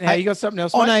 anyway, now you got something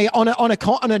else, on mate?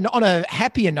 on a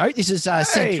happier note. This is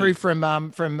sent through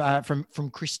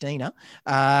from Christina.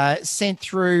 Sent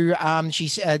through. She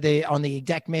said on the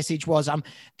exact message was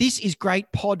this is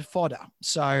great pod fodder.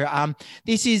 So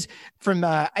this is from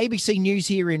ABC News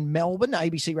here in Melbourne,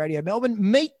 ABC Radio Melbourne.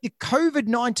 Meet the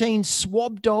COVID-19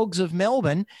 swab dogs of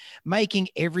Melbourne, making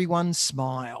everyone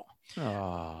smile.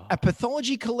 Oh. A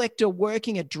pathology collector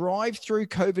working at drive-through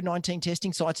COVID-19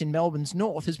 testing sites in Melbourne's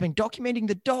north has been documenting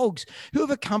the dogs who have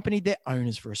accompanied their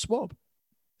owners for a swab.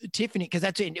 Tiffany, because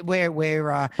that's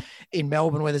we're in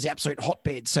Melbourne where there's absolute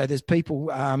hotbed. So there's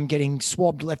people getting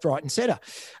swabbed left, right, and centre.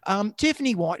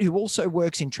 Tiffany White, who also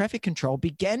works in traffic control,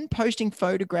 began posting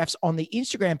photographs on the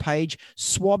Instagram page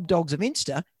Swab Dogs of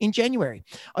Insta in January.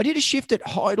 I did a shift at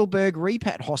Heidelberg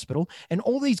Repat Hospital, and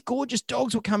all these gorgeous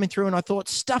dogs were coming through, and I thought,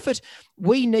 stuff it,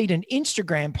 we need an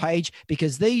Instagram page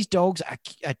because these dogs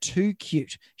are too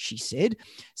cute, she said.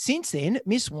 Since then,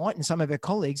 Miss White and some of her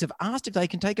colleagues have asked if they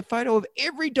can take a photo of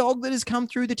every dog that has come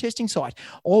through the testing site.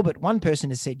 All but one person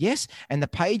has said yes, and the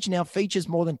page now features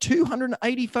more than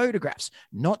 280 photographs,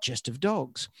 not just of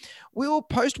dogs. We'll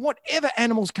post whatever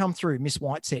animals come through, Miss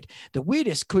White said. The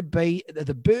weirdest could be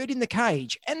the bird in the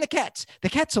cage and the cats. The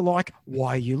cats are like,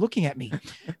 why are you looking at me?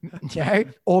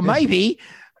 Or maybe,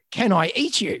 can I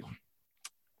eat you?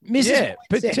 Yeah,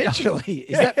 potentially.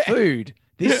 Is that food?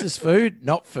 This is food,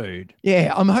 not food.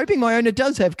 Yeah, I'm hoping my owner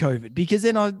does have COVID because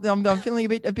then I'm feeling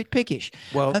a bit peckish.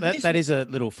 Well, This- that is a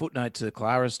little footnote to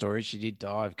Clara's story. She did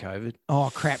die of COVID.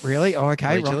 Oh crap! Really? Oh,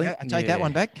 okay. Allegedly. Right. I take that Yeah.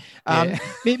 one back. Yeah.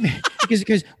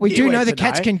 Because we You do went know the to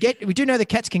cats know. can get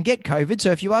COVID.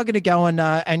 So if you are going to go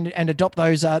and adopt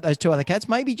those two other cats,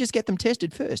 maybe just get them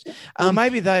tested first.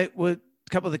 Maybe they were a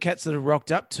couple of the cats that have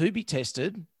rocked up to be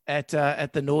tested at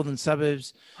the northern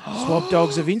suburbs swab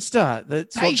dogs of Insta. The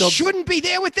swab They dogs shouldn't be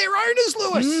there with their owners,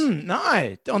 Lewis.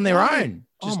 no, on their own,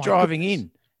 Oh just my driving goodness.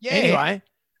 in. Yeah. Anyway,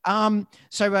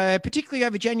 So particularly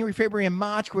over January, February, and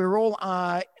March, we're all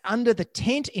under the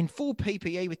tent in full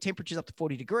PPE with temperatures up to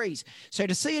 40 degrees. So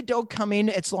to see a dog come in,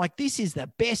 it's like this is the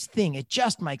best thing. It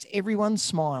just makes everyone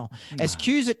smile. As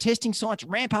queues at testing sites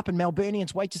ramp up and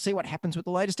Melburnians wait to see what happens with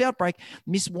the latest outbreak,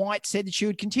 Miss White said that she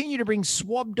would continue to bring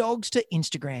swab dogs to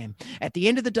Instagram. At the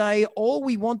end of the day, all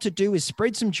we want to do is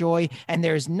spread some joy, and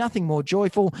there is nothing more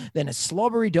joyful than a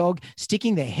slobbery dog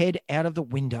sticking their head out of the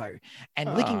window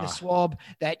and licking the swab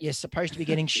that you're supposed to be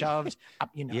getting shoved up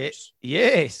your nose.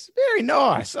 yes, very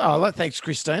nice. Oh, thanks,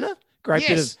 Christina. Great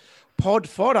bit Yes. of pod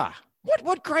fodder.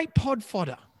 What great pod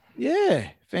fodder. Yeah,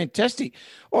 fantastic.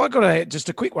 Well, I got just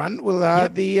a quick one. Well,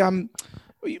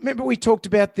 remember we talked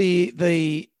about we're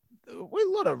a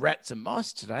lot of rats and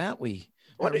mice today, aren't we?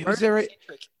 What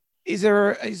is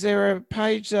there a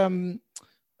page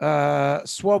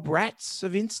swab rats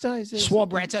of Insta? Is there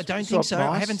Swab rats? I don't think Swab so.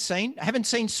 I mice? haven't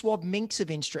seen swab minks of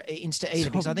Insta either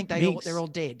because I think minks. they're all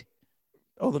dead.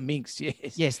 Oh, the minks,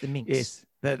 yes. Yes, the minks. Yes.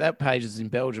 That page is in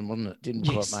Belgium, wasn't it? Didn't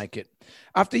Yes. quite make it.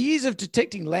 After years of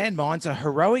detecting landmines, a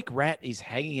heroic rat is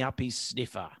hanging up his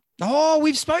sniffer. Oh,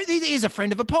 we've spoken. He's a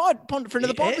friend of a friend of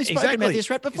the pod. We've spoken about this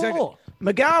rat before.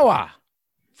 Exactly. Magawa,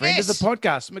 friend of Yes. the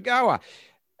podcast, Magawa,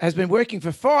 has been working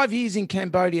for 5 years in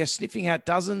Cambodia, sniffing out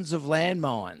dozens of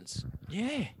landmines.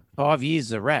 Yeah, 5 years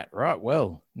as a rat, right?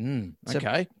 Well, So,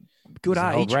 okay. good He's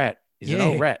an old age. rat. He's an Yeah.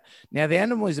 old rat. Now, the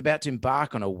animal is about to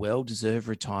embark on a well-deserved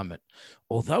retirement.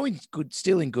 Although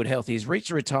still in good health, he's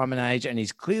reached a retirement age and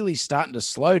he's clearly starting to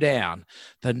slow down,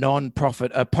 the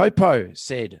non-profit Popo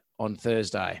said on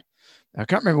Thursday. I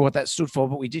can't remember what that stood for,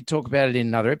 but we did talk about it in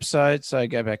another episode, so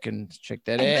go back and check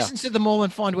that And out. listen to them all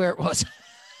and find where it was.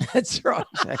 That's right,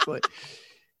 exactly.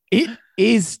 It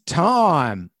is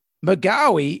time.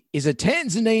 Magawi is a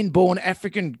Tanzanian-born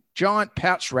African giant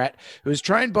pouch rat who was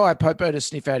trained by a Popo to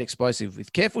sniff out explosive.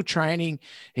 With careful training,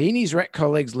 he and his rat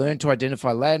colleagues learned to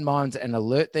identify landmines and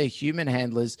alert their human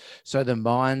handlers so the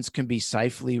mines can be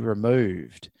safely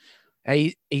removed.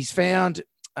 He's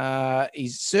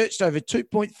searched over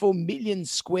 2.4 million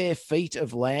square feet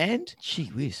of land.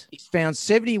 Gee whiz. He's found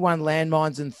 71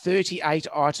 landmines and 38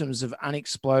 items of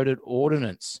unexploded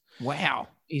ordnance. Wow.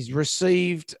 He's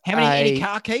received How many any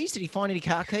car keys? Did he find any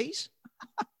car keys?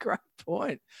 Great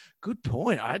point. Good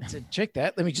point. I had to check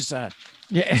that. Let me just Yeah.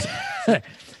 in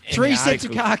 3 the sets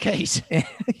of article. car keys.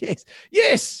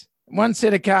 yes. 1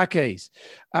 set of car keys.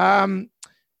 In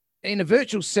a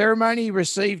virtual ceremony, he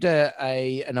received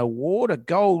an award, a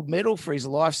gold medal for his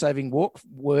life-saving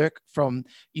work from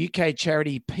UK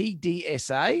charity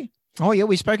PDSA. Oh yeah,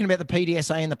 we've spoken about the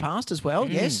PDSA in the past as well.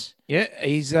 Yes. Yeah,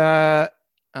 he's and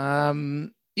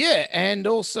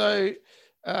also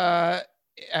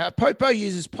Popo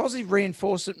uses positive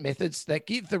reinforcement methods that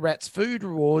give the rats food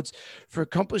rewards for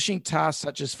accomplishing tasks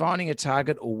such as finding a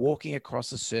target or walking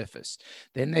across a surface.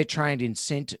 Then they're trained in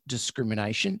scent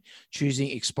discrimination,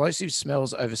 choosing explosive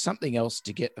smells over something else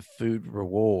to get a food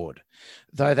reward.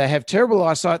 Though they have terrible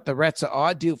eyesight, the rats are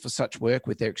ideal for such work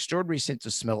with their extraordinary sense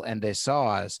of smell and their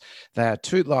size. They are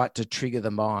too light to trigger the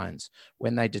mines.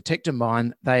 When they detect a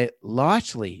mine, they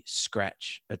lightly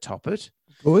scratch atop it.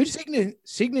 Good.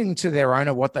 Signaling to their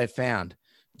owner what they found.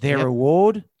 Their Yep.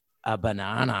 reward, a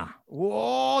banana.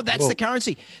 Whoa, that's Whoa. the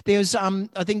currency. There's I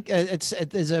think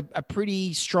there's a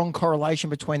pretty strong correlation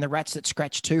between the rats that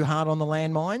scratch too hard on the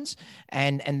landmines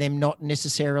and them not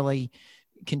necessarily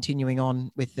continuing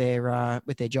on with their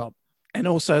job. And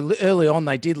also early on,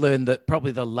 they did learn that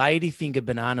probably the ladyfinger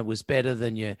banana was better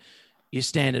than your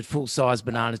standard full-size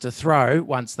banana to throw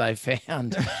once they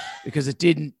found, because it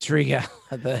didn't trigger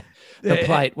the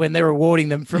plate when they're rewarding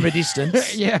them from a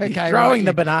distance. Yeah, okay, Throwing right,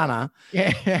 the banana,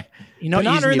 Yeah. you're not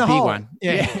Banana using in your the big hole. one.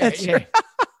 Yeah, that's yeah. right.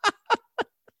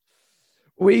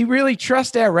 We really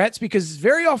trust our rats because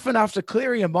very often after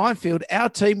clearing a minefield, our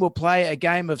team will play a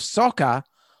game of soccer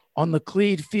on the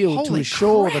cleared field to Holy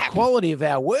ensure the crap. quality of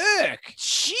our work.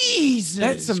 Jesus.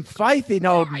 That's some faith in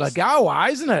old Christ. Magawa,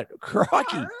 isn't it?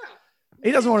 Crikey.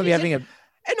 He doesn't want to be having and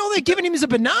all they're giving him is a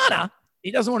banana.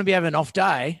 he doesn't want to be having an off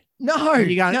day. No, And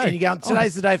you're going, no. and you're going,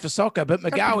 today's the day for soccer, but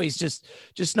McGowie's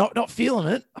just not feeling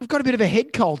it. I've got a bit of a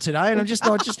head cold today, and I'm just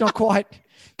not quite,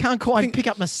 can't quite pick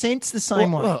up my sense the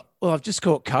same way. Well, I've just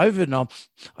caught COVID, and I'm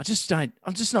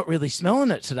just not really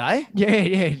smelling it today.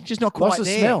 Yeah, just not quite Lots of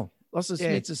there. smell. Lots of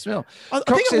sense of smell. I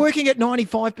think I'm working at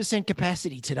 95%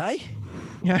 capacity today.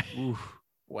 Yeah.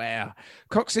 Wow.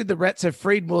 Cox said the rats have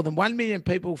freed more than 1 million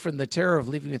people from the terror of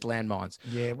living with landmines.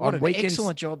 Yeah, what an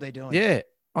excellent job they're doing. Yeah.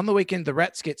 On the weekend, the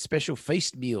rats get special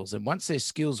feast meals, and once their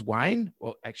skills wane,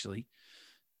 well, actually,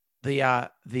 the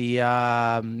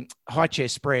high chair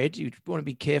spread, you want to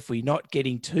be careful you're not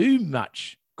getting too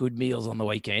much good meals on the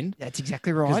weekend. That's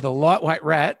exactly right. Because the lightweight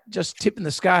rat just tipping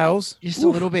the scales. Just a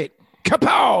little bit.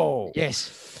 Kapow!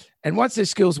 Yes. And once their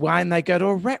skills wane, they go to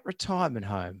a rat retirement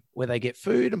home where they get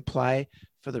food and play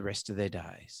for the rest of their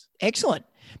days. Excellent.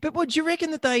 But would you reckon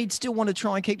that they'd still want to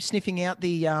try and keep sniffing out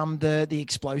the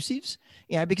explosives?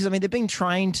 Because I mean they've been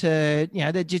trained to.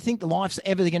 Do you think the life's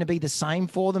ever going to be the same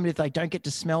for them if they don't get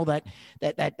to smell that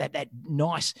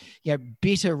nice,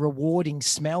 bitter, rewarding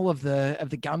smell of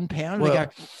the gunpowder? They go,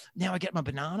 now I get my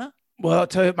banana. Well, I'll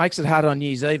tell you, it makes it hard on New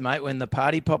Year's Eve, mate, when the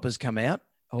party poppers come out.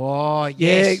 Oh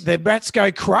yes, yeah, the rats go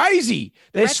crazy.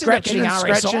 They're scratching and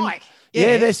scratching.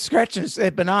 Yeah, they're scratching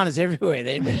their bananas everywhere.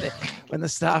 Then when the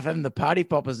staff having the party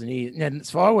poppers and it's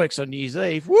fireworks on New Year's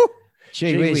Eve. Woo!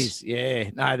 Gee whiz. Yeah,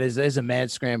 no, there's a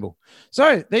mad scramble.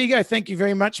 So there you go. Thank you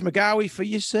very much, McGowie, for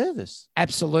your service.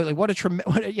 Absolutely. What a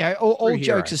tremendous. All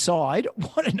jokes aside,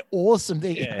 what an awesome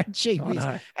thing. Yeah. Gee whiz,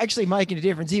 actually making a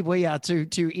difference. Here we are, two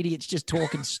idiots just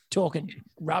talking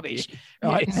rubbish,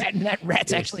 right? Yes. And that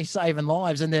rat's actually saving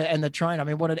lives, and the train. I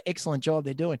mean, what an excellent job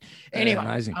they're doing. Anyway,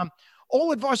 amazing.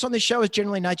 All advice on this show is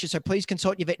generally in nature, so please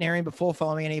consult your veterinarian before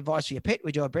following any advice for your pet.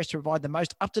 We do our best to provide the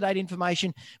most up-to-date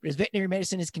information, but as veterinary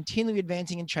medicine is continually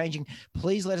advancing and changing,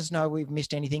 please let us know if we've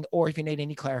missed anything or if you need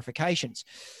any clarifications.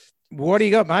 What do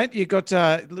you got, mate? You got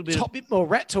a little bit more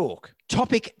rat talk.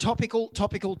 Topical.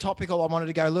 I wanted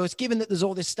to go, Lewis, given that there's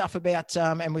all this stuff about,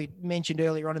 and we mentioned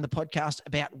earlier on in the podcast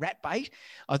about rat bait,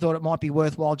 I thought it might be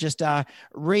worthwhile just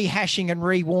rehashing and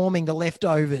rewarming the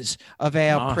leftovers of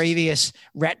our previous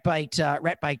rat bait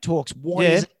talks. What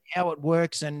is it, how it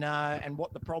works, and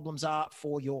what the problems are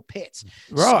for your pets.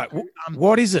 Right. So,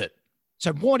 what is it?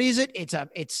 So what is it? It's a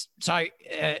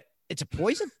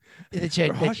poison.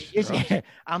 Right.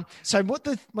 So what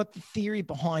the theory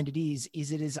behind it is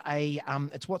it is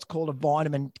it's what's called a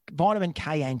vitamin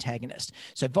K antagonist.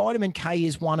 So vitamin K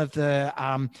is one of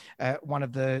the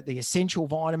essential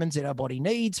vitamins that our body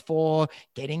needs for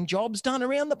getting jobs done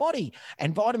around the body.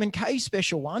 And vitamin K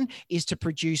special one is to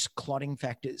produce clotting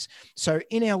factors. So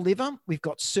in our liver, we've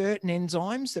got certain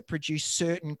enzymes that produce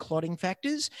certain clotting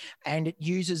factors, and it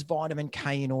uses vitamin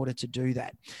K in order to do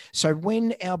that. So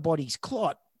when our bodies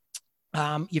clot,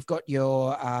 you've got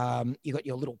your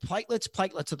little platelets.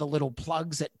 Platelets are the little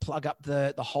plugs that plug up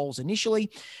the holes initially,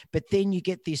 but then you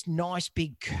get this nice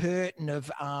big curtain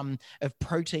of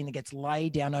protein that gets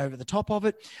laid down over the top of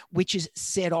it, which is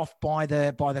set off by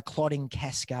the clotting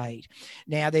cascade.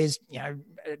 Now there's a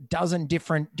dozen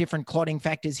different clotting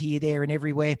factors here, there, and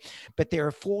everywhere, but there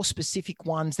are 4 specific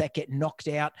ones that get knocked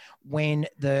out when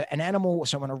an animal,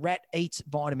 so when a rat eats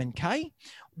vitamin K.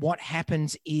 What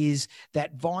happens is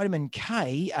that vitamin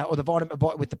K, or the vitamin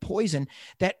with the poison,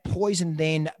 that poison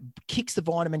then kicks the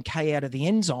vitamin K out of the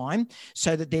enzyme,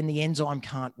 so that then the enzyme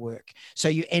can't work. So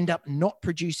you end up not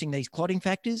producing these clotting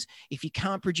factors. If you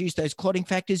can't produce those clotting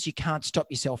factors, you can't stop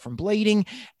yourself from bleeding,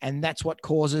 and that's what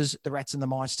causes the rats and the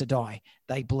mice to die.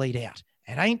 They bleed out.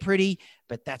 It ain't pretty,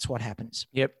 but that's what happens.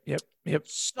 Yep.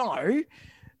 So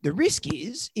the risk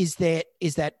is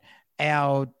that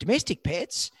our domestic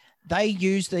pets, they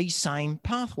use these same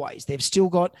pathways. They've still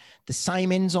got the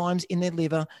same enzymes in their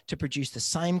liver to produce the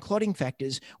same clotting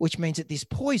factors, which means that this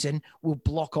poison will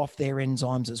block off their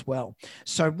enzymes as well.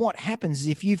 So what happens is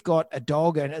if you've got a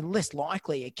dog, and less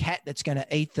likely a cat that's going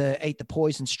to eat the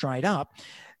poison straight up,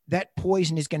 that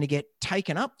poison is going to get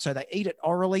taken up. So they eat it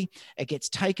orally. It gets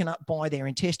taken up by their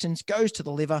intestines, goes to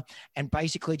the liver, and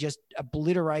basically just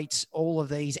obliterates all of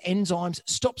these enzymes,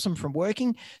 stops them from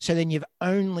working. So then you've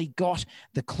only got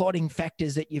the clotting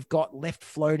factors that you've got left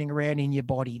floating around in your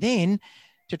body then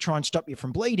to try and stop you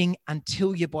from bleeding,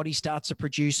 until your body starts to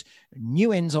produce new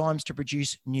enzymes to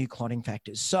produce new clotting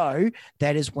factors. So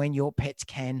that is when your pets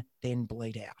can then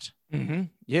bleed out. Mm-hmm.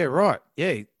 Yeah, right.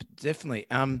 Yeah, definitely.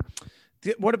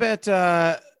 What about,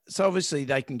 so obviously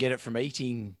they can get it from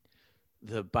eating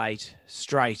the bait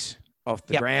straight off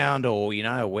the ground, or,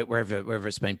 wherever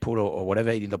it's been put, or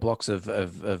whatever, eating the blocks of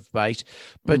bait.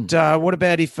 But what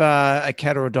about if a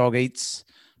cat or a dog eats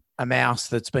a mouse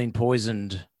that's been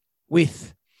poisoned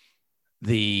with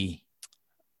the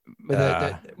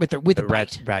with the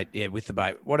rat bait. bait. Yeah, with the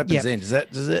bait. What happens Yep. then?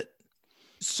 Does it?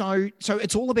 So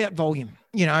it's all about volume,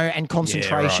 and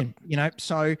concentration,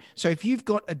 So if you've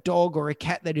got a dog or a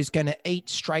cat that is going to eat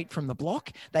straight from the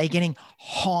block, they're getting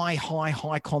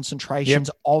high concentrations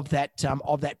of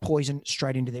that poison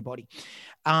straight into their body.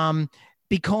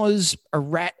 Because a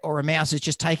rat or a mouse is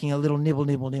just taking a little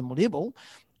nibble,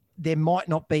 there might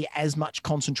not be as much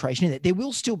concentration in it. There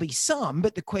will still be some,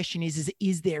 but the question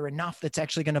is there enough that's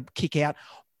actually going to kick out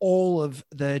all of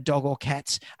the dog or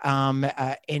cat's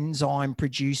enzyme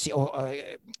producing or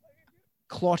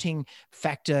clotting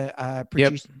factor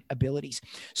producing abilities.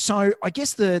 So I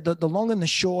guess the long and the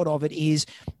short of it is,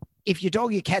 if your dog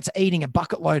or your cat's eating a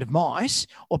bucket load of mice,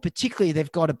 or particularly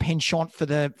they've got a penchant for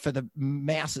the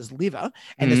mouse's liver,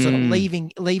 and they're sort of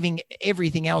leaving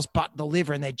everything else but the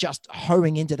liver, and they're just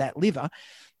hoeing into that liver,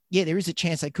 there is a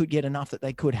chance they could get enough that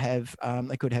they could have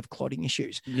clotting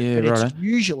issues. Yeah, but right. It's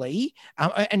usually,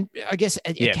 and I guess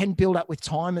it can build up with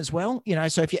time as well.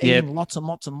 So if you're eating lots and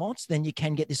lots, then you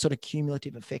can get this sort of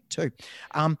cumulative effect too.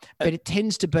 But it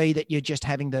tends to be that you're just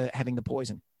having the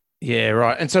poison. Yeah,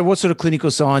 right. And so what sort of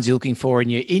clinical signs are you looking for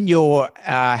in your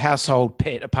household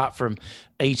pet, apart from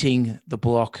eating the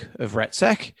block of rat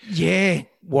sack? Yeah.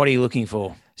 What are you looking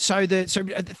for? So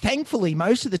thankfully,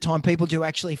 most of the time people do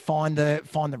actually find the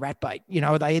rat bait.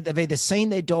 They've either seen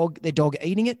their dog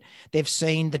eating it, they've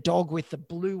seen the dog with the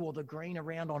blue or the green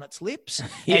around on its lips.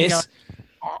 Yes.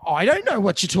 I don't know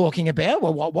what you're talking about.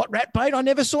 Well, what rat bait? I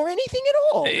never saw anything at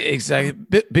all.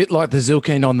 Exactly. Bit like the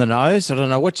Zilkeen on the nose. I don't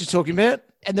know what you're talking about.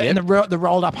 And the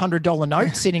rolled up $100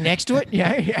 note sitting next to it.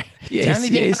 Yeah. It's the only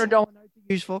thing $100 notes are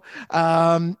used for.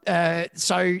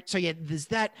 So there's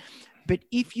that. But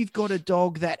if you've got a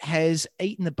dog that has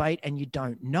eaten the bait and you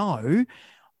don't know,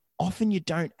 often you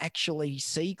don't actually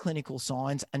see clinical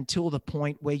signs until the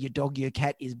point where your dog, your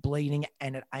cat is bleeding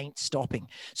and it ain't stopping.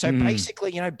 So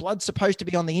basically, blood's supposed to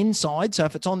be on the inside. So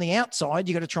if it's on the outside,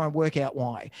 you got to try and work out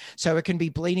why. So it can be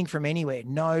bleeding from anywhere: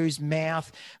 nose,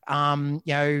 mouth, from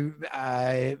your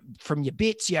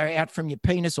bits, out from your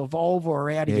penis or vulva,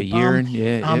 or out of your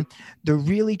urine. bum. The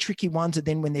really tricky ones are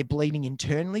then when they're bleeding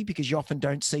internally, because you often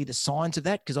don't see the signs of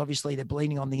that, because obviously they're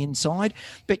bleeding on the inside,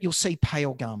 but you'll see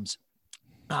pale gums.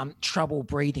 Trouble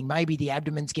breathing, maybe the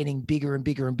abdomen's getting bigger and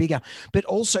bigger and bigger, but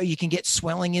also you can get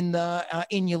swelling in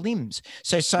your limbs.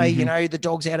 So say, the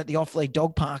dog's out at the off-lead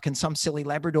dog park and some silly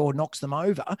Labrador knocks them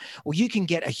over, well, you can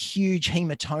get a huge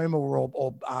hematoma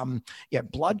or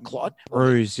blood clot,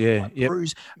 bruise,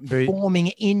 bruise forming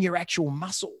in your actual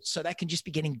muscles. So that can just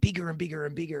be getting bigger and bigger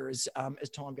and bigger as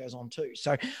time goes on too.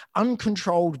 So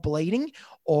uncontrolled bleeding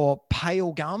or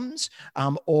pale gums,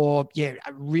 or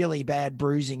really bad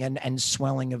bruising and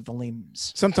swelling of the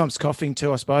limbs. Sometimes coughing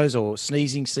too, I suppose, or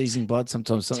sneezing blood.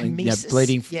 Sometimes something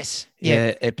bleeding. Yes.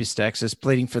 Epistaxis,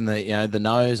 bleeding from the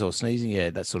nose or sneezing. Yeah,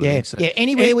 that sort of thing. So,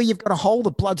 anywhere where you've got a hole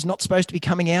that blood's not supposed to be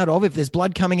coming out of. If there's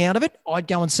blood coming out of it, I'd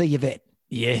go and see your vet.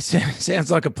 Yes,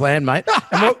 sounds like a plan, mate.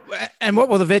 And what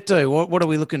will the vet do? What are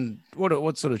we looking?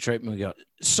 What sort of treatment we got?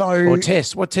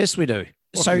 What tests we do?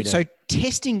 So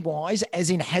testing wise, as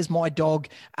in, has my dog?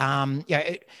 I've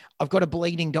got a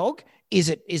bleeding dog. Is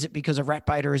it because of rat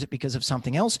bait, or is it because of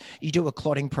something else? You do a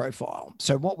clotting profile.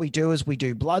 So what we do is we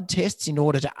do blood tests in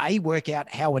order to work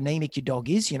out how anemic your dog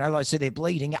is. So they're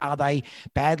bleeding. Are they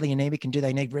badly anemic, and do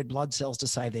they need red blood cells to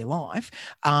save their life?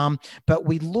 But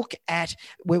we look at,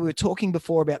 where we were talking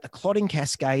before about the clotting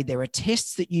cascade, there are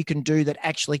tests that you can do that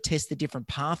actually test the different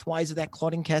pathways of that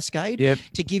clotting cascade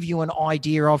to give you an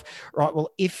idea of, right, well,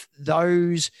 if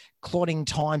those clotting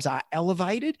times are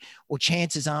elevated, well,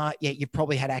 chances are, you've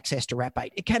probably had access to rat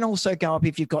bait. It can also go up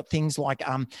if you've got things like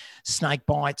snake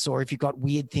bites, or if you've got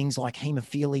weird things like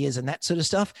hemophilias and that sort of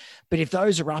stuff. But if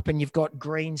those are up and you've got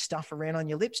green stuff around on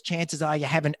your lips, chances are you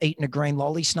haven't eaten a green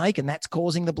lolly snake and that's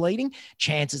causing the bleeding.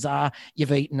 Chances are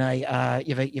you've eaten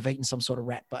you've eaten some sort of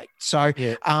rat bait. So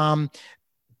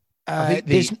I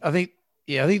think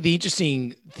the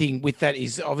interesting thing with that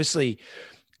is, obviously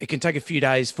it can take a few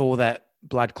days for that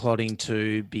blood clotting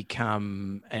to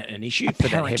become an issue,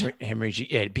 apparent. For that hemorrhage.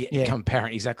 Become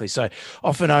apparent. Exactly. So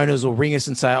often owners will ring us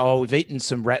and say, "Oh, we've eaten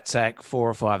some rat sack 4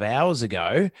 or 5 hours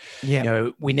ago.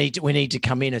 We need to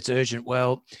come in. It's urgent."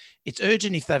 Well, it's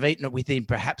urgent if they've eaten it within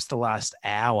perhaps the last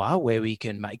hour, where we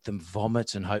can make them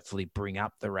vomit and hopefully bring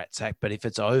up the rat sack. But if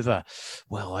it's over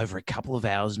a couple of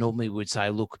hours, normally we'd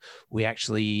say, look, we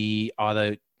actually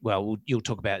either you'll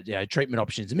talk about treatment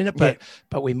options in a minute,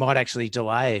 but we might actually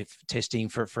delay testing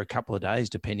for a couple of days,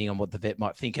 depending on what the vet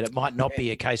might think. And it might not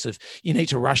be a case of you need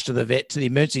to rush to the vet, to the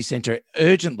emergency centre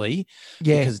urgently,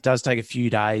 because it does take a few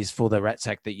days for the rat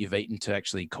sack that you've eaten to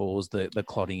actually cause the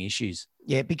clotting issues.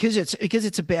 Yeah, because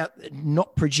it's about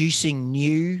not producing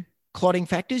new clotting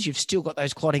factors. You've still got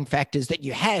those clotting factors that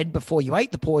you had before you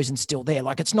ate the poison still there.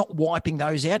 Like, it's not wiping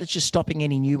those out. It's just stopping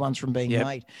any new ones from being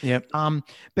made. Yep.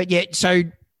 But yeah, so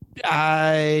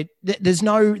there's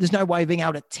no way of being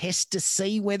able to test to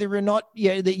see whether or not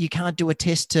that you can't do a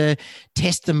test to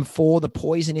test them for the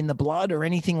poison in the blood or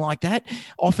anything like that.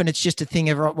 Often it's just a thing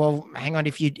of, well, hang on,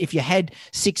 if you had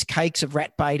 6 cakes of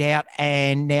rat bait out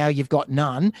and now you've got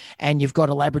none, and you've got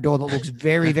a Labrador that looks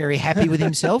very, very happy with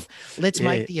himself, let's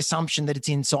make the assumption that it's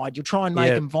inside. You'll try and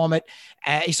make him vomit.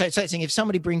 So it's saying if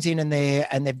somebody brings in and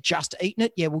they've just eaten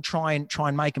it, we'll try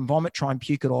and make them vomit, try and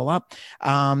puke it all up.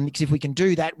 Because if we can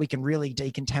do that, we can really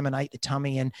decontaminate the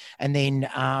tummy, and then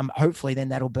hopefully then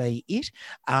that'll be it.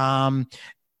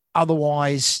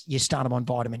 Otherwise, you start them on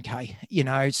vitamin K,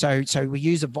 So we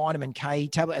use a vitamin K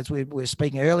tablet, as we were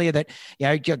speaking earlier, that,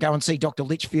 go and see Dr.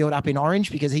 Litchfield up in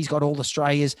Orange, because he's got all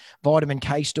Australia's vitamin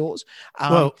K stores.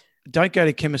 Well, don't go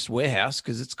to Chemist Warehouse,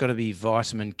 because it's got to be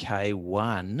vitamin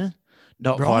K1.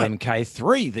 Not vitamin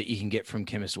K3 that you can get from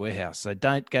Chemist Warehouse. So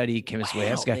don't go to your Chemist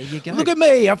Warehouse. There you go. Look at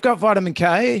me, I've got vitamin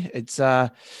K. It's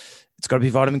got to be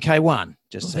vitamin K1.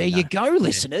 There you go,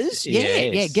 listeners.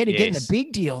 Getting a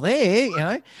big deal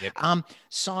there. Yep.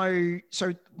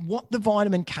 So what the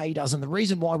vitamin K does, and the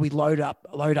reason why we load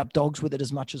up dogs with it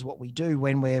as much as what we do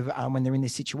when they're in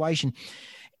this situation,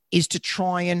 is to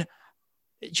try and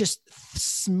just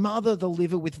smother the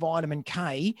liver with vitamin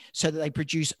K so that they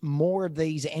produce more of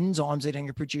these enzymes that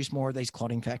can produce more of these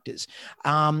clotting factors.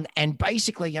 And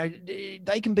basically,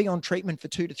 they can be on treatment for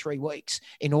 2 to 3 weeks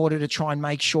in order to try and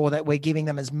make sure that we're giving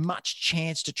them as much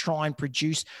chance to try and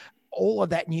produce all of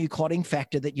that new clotting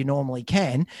factor that you normally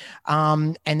can.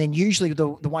 And then usually the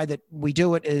way that we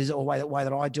do it is, or the way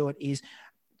that I do it is,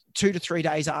 2 to 3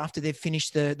 days after they've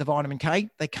finished the vitamin K,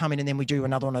 they come in and then we do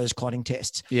another one of those clotting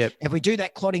tests. Yep. If we do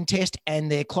that clotting test and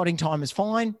their clotting time is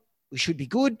fine, we should be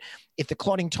good. If the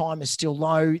clotting time is still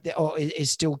low or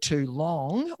is still too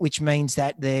long, which means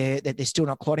that they're still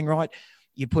not clotting right,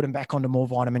 you put them back onto more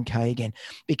vitamin K again,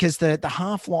 because the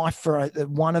half-life for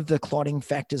one of the clotting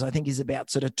factors, I think, is about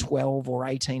sort of 12 or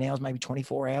 18 hours, maybe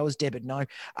 24 hours. Deb would know.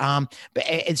 And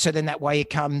so then that way it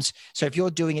comes. So if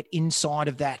you're doing it inside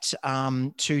of that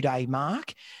 2-day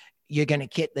mark, you're going to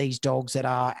get these dogs that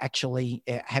are actually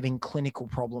having clinical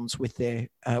problems with their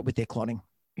clotting.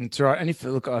 That's right. And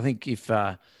I think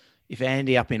if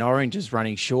Andy up in Orange is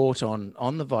running short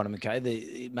on the vitamin K,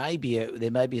 there may be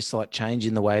a slight change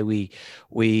in the way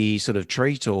we sort of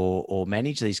treat or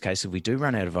manage these cases. If we do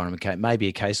run out of vitamin K, it may be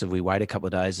a case of we wait a couple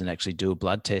of days and actually do a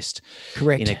blood test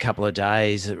in a couple of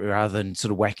days, rather than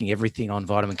sort of whacking everything on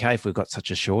vitamin K if we've got such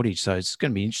a shortage. So it's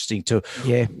going to be interesting to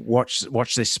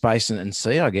watch this space and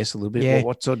see, I guess, a little bit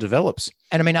what sort of develops.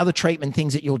 And I mean, other treatment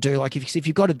things that you'll do, like if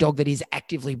you've got a dog that is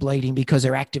actively bleeding because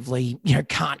they're actively,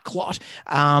 can't clot,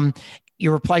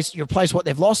 you replace what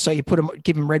they've lost. So you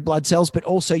give them red blood cells, but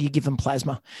also you give them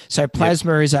plasma. So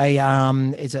plasma is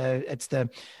it's the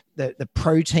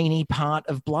proteiny part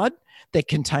of blood that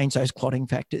contains those clotting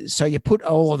factors. So you put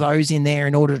all of those in there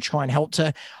in order to try and help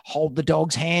to hold the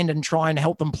dog's hand and try and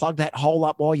help them plug that hole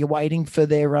up while you're waiting for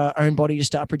their own body to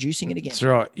start producing it again. That's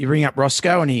right. You ring up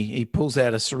Roscoe and he pulls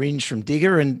out a syringe from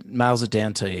Digger and mails it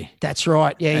down to you. That's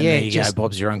right. Yeah, and there you go.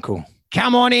 Bob's your uncle.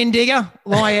 Come on in, Digger.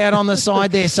 Lie out on the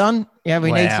side there, son. Yeah,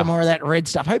 we need some more of that red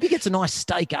stuff. Hope he gets a nice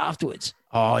steak afterwards.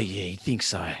 Oh, yeah, you think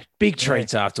so. Big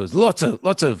treats afterwards. Lots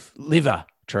of liver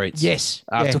treats. Yes.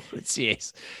 Afterwards,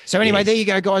 yes. So anyway, there you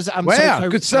go, guys. Wow,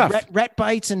 good stuff. Rat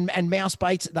baits and mouse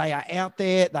baits, they are out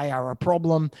there. They are a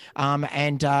problem.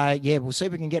 We'll see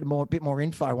if we can get a bit more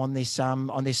info on this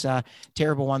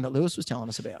terrible one that Lewis was telling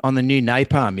us about. On the new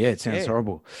napalm. Yeah, it sounds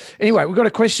horrible. Anyway, we've got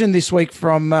a question this week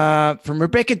from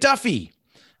Rebecca Duffy,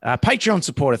 Patreon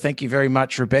supporter. Thank you very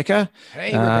much, Rebecca.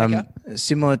 Hey, Rebecca.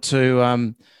 Similar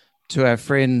to our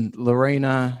friend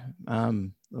Lorena.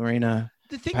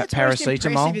 The thing that's most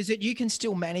impressive is that you can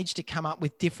still manage to come up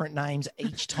with different names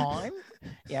each time.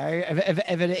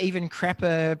 Of an even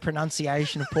crapper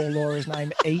pronunciation of poor Laura's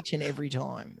name each and every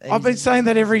time. I've been saying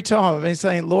that every time. I've been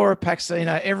saying Laura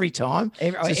Paxina every time.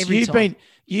 Every time.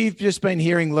 You've just been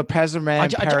hearing lorazepam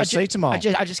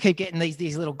paracetamol. I just keep getting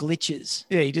these little glitches.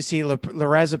 Yeah, you just hear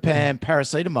lorazepam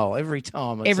paracetamol every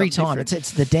time. Every time.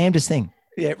 It's the damnedest thing.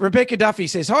 Yeah, Rebecca Duffy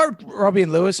says, "Hi, Robbie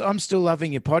and Lewis. I'm still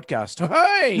loving your podcast."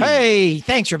 Hey, Hey,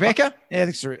 thanks, Rebecca. yeah,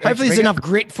 thanks, Hopefully there's Rebecca. enough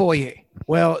grit for you.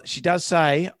 Well, she does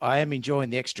say I am enjoying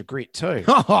the extra grit too.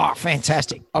 Oh,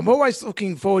 fantastic. I'm always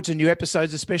looking forward to new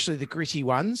episodes, especially the gritty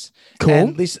ones. Cool.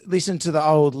 And listen to the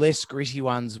old, less gritty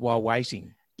ones while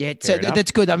waiting. Yeah, Fair enough.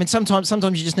 that's good. I mean, sometimes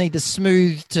you just need the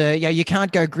smooth to, you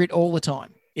can't go grit all the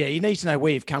time. Yeah, you need to know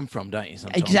where you've come from, don't you?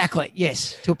 Sometimes. Exactly.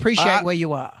 Yes. To appreciate where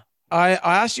you are. I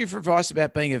asked you for advice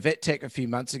about being a vet tech a few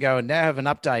months ago and now have an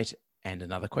update and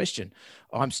another question.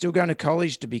 I'm still going to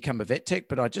college to become a vet tech,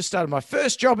 but I just started my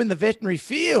first job in the veterinary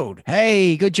field.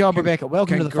 Hey, good job, Rebecca.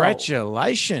 Welcome to the fold.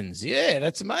 Congratulations. Yeah,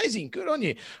 that's amazing. Good on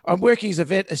you. I'm working as a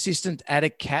vet assistant at a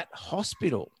cat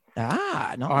hospital.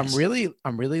 Ah, nice.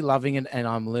 I'm really loving it and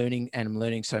I'm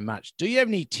learning so much. Do you have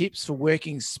any tips for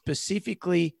working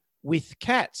specifically with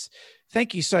cats?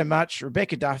 Thank you so much,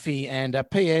 Rebecca Duffy. And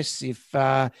P.S. If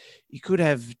you could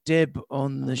have Deb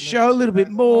on the show a little bit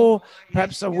more,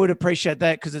 perhaps I would appreciate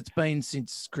that because it's been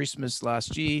since Christmas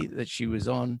last year that she was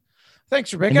on.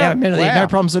 Thanks, Rebecca. No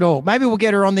problems at all. Maybe we'll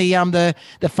get her on the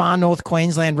Far North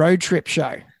Queensland road trip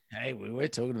show. Hey, we're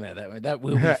talking about that. That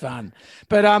will be fun.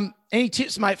 But any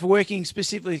tips, mate, for working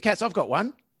specifically with cats? I've got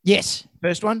one. Yes.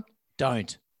 First one,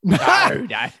 don't. No.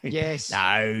 Yes. No.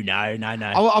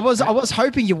 I was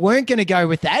hoping you weren't going to go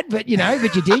with that, but you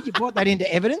did. You brought that into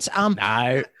evidence.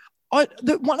 No.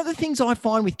 One of the things I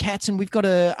find with cats, and we've got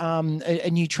a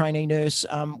new trainee nurse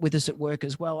with us at work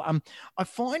as well. I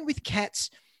find with cats,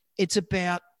 it's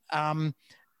about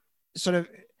sort of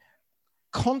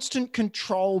constant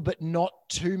control, but not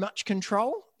too much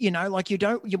control. You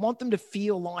want them to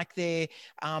feel like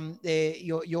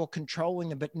you're controlling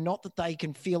them, but not that they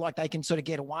can feel like they can sort of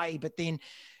get away. But then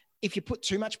if you put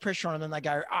too much pressure on them, then they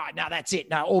go, no, that's it.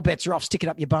 No, all bets are off. Stick it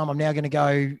up your bum. I'm now going to go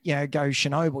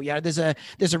Chernobyl.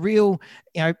 There's a real,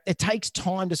 it takes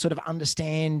time to sort of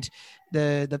understand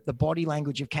the body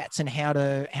language of cats and how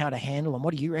to handle them.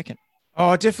 What do you reckon?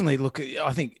 Oh, definitely. Look,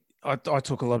 I think I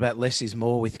talk a lot about less is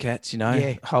more with cats,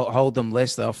 Yeah. hold them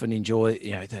less. They often enjoy,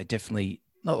 they definitely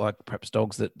not like perhaps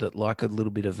dogs that like a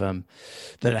little bit of,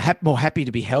 that are more happy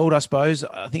to be held, I suppose.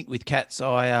 I think with cats,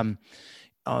 I'm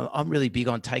really big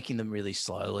on taking them really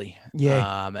slowly.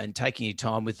 Yeah. And taking your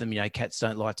time with them. Cats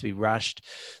don't like to be rushed.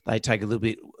 They take a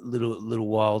little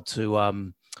while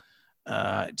to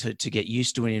get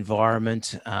used to an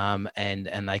environment,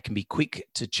 and they can be quick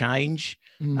to change.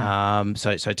 So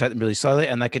take them really slowly,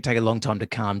 and they could take a long time to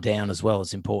calm down as well.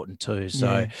 It's important too.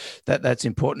 So that's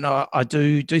important. I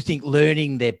do think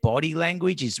learning their body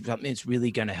language is something that's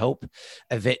really going to help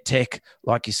a vet tech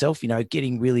like yourself.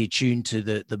 Getting really attuned to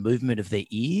the movement of their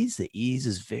ears. The ears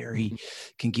is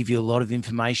can give you a lot of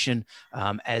information,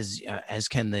 as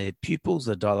can the pupils,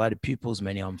 the dilated pupils.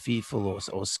 Many I'm fearful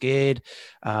or scared.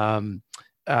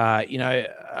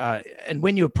 And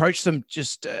when you approach them,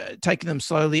 just taking them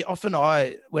slowly. Often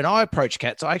when I approach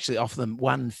cats, I actually offer them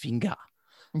one finger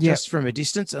just from a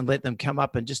distance and let them come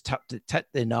up and just tap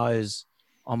their nose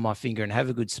on my finger and have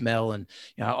a good smell. And,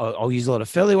 I'll use a lot of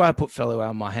Feliway. I put Feliway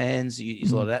on my hands,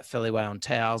 use a lot of that Feliway on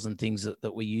towels and things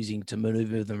that we're using to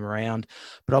maneuver them around.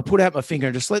 But I'll put out my finger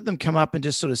and just let them come up and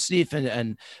just sort of sniff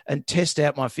and test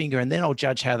out my finger. And then I'll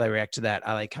judge how they react to that.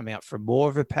 Are they coming out for more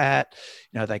of a pat?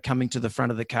 Are they coming to the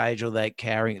front of the cage, or are they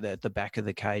carrying at the back of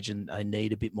the cage and they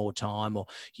need a bit more time, or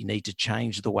you need to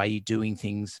change the way you're doing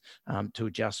things to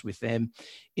adjust with them.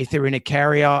 If they're in a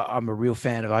carrier, I'm a real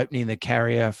fan of opening the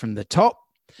carrier from the top.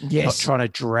 Yes. Not trying to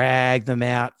drag them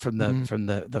out from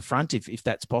the front if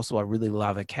that's possible. I really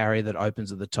love a carrier that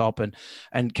opens at the top,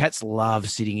 and cats love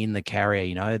sitting in the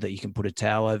carrier, that you can put a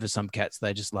towel over. Some cats,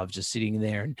 they just love just sitting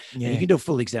there, and you can do a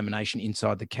full examination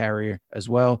inside the carrier as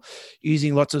well,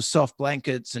 using lots of soft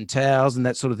blankets and towels and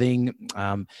that sort of thing.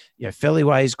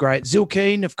 Feliway is great.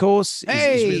 Zilkeen, of course,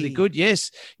 is really good.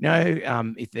 Yes.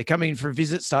 If they're coming in for a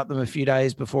visit, start them a few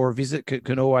days before a visit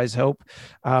can always help.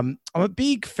 I'm a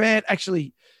big fan,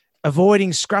 actually, avoiding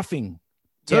scruffing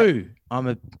too.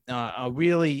 I'm a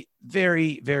really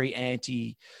very, very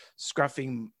anti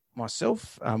scruffing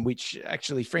myself, which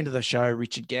actually friend of the show,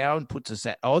 Richard Gowan, puts us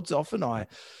at odds often. I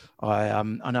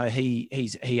know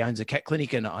he owns a cat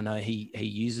clinic, and I know he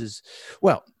uses,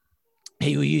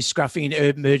 he will use scruffing in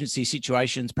emergency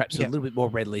situations, perhaps a little bit more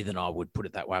readily than I would, put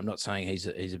it that way. I'm not saying he's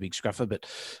a big scruffer, but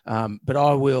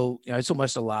I will, it's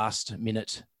almost a last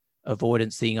minute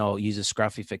avoidance thing. I'll use a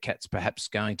scruff if a cat's perhaps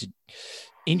going to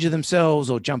injure themselves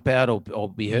or jump out or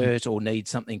be hurt or need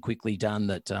something quickly done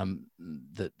that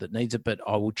that needs it. But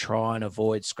I will try and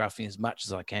avoid scruffing as much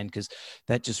as I can, because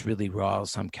that just really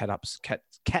riles some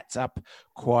cats up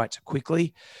quite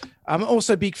quickly. I'm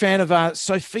also a big fan of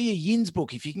Sophia Yin's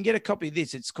book. If you can get a copy of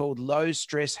this, it's called Low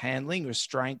Stress Handling,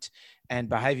 Restraint and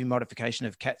Behavior Modification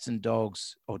of Cats and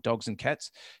Dogs, or Dogs and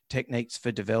Cats, Techniques for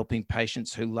Developing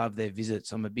Patients Who Love Their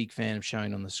Visits. I'm a big fan of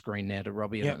showing on the screen now to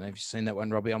Robbie. I don't know if you've seen that one,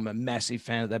 Robbie. I'm a massive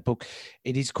fan of that book.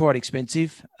 It is quite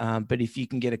expensive, but if you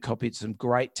can get a copy, it's some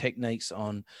great techniques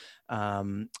on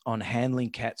handling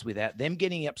cats without them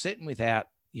getting upset and without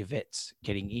your vets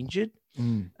getting injured.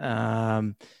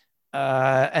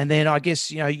 And then I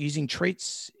guess, using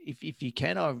treats if you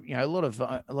can. A lot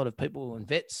of people and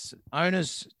vets,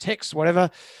 owners, techs, whatever,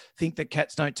 think that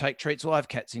cats don't take treats. Well, I have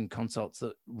cats in consults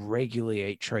that regularly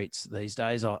eat treats these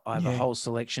days. I have a whole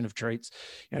selection of treats.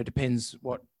 It depends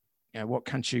what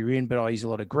country you're in, but I use a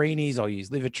lot of greenies. I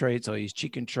use liver treats. I use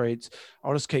chicken treats.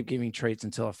 I'll just keep giving treats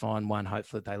until I find one,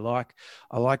 hopefully, that they like.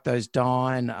 I like those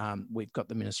Dine. We've got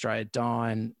them in Australia,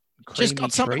 Dine. Just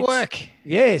got some at work.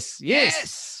 Yes.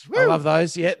 Woo. I love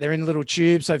those. Yeah, they're in little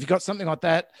tubes. So if you've got something like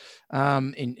that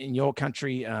in your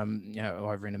country,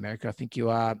 over in America, I think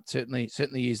you are, certainly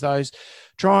use those.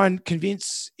 Try and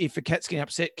convince, if a cat's getting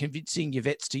upset, convincing your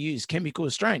vets to use chemical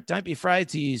restraint. Don't be afraid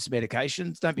to use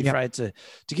medications. Don't be afraid to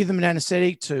give them an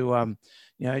anesthetic, to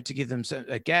give them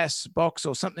a gas box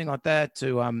or something like that.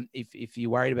 To if you're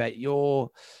worried about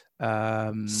your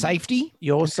safety,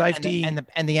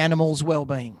 and the animal's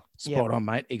well-being. Spot on,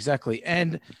 mate. Exactly.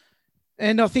 And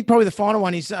I think probably the final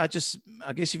one is just,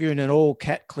 I guess, if you're in an all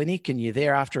cat clinic and you're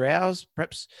there after hours,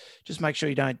 perhaps just make sure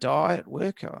you don't die at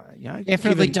work.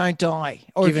 Definitely don't die.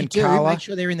 Or if you do, make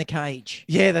sure they're in the cage.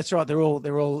 Yeah, that's right. They're all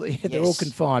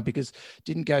confined, because it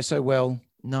didn't go so well.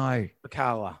 No, for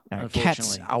Carla. No,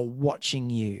 cats are watching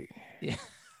you. Yeah.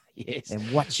 Yes.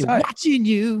 And watching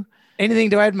you. Anything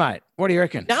to add, mate? What do you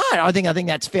reckon? No, I think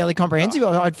that's fairly comprehensive.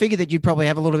 I'd figure that you'd probably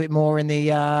have a little bit more in the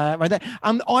right there.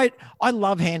 I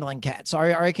love handling cats.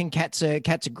 I reckon cats are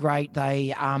great.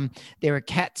 There are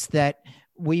cats that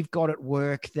we've got at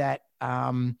work that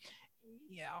I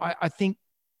think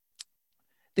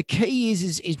the key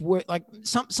is work. Like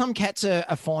some cats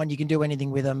are fine. You can do anything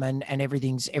with them, and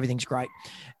everything's great.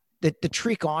 The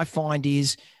trick I find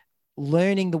is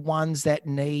learning the ones that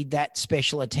need that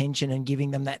special attention and giving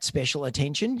them that special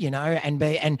attention,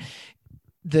 and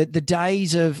the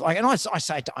days of, like, and I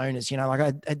say it to owners, like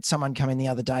I had someone come in the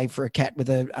other day for a cat with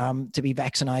to be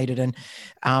vaccinated, and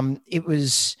it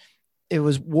was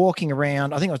walking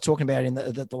around. I think I was talking about it in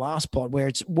the last pod, where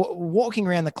it's walking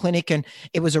around the clinic and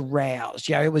it was aroused.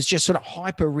 It was just sort of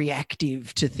hyper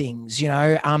reactive to things,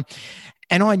 and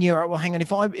I knew, well, hang on,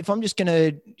 if I'm just going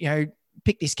to,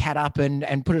 pick this cat up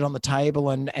and put it on the table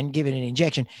and give it an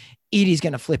injection, it is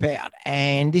going to flip out.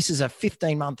 And this is a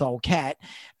 15-month-old cat,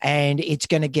 and it's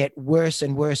going to get worse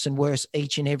and worse and worse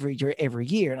each and every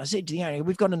year. And I said,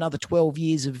 we've got another 12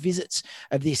 years of visits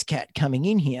of this cat coming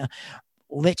in here.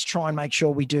 Let's try and make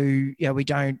sure we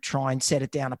don't try and set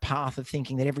it down a path of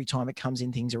thinking that every time it comes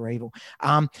in, things are evil.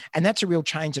 And that's a real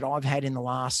change that I've had in the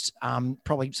last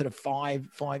probably sort of five,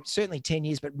 certainly 10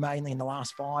 years, but mainly in the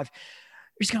last 5.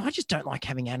 I just don't like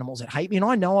having animals that hate me. And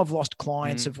I know I've lost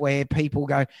clients of where people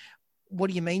go, what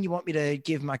do you mean you want me to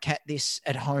give my cat this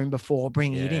at home before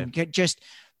bringing it in? Just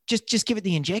give it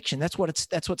the injection. That's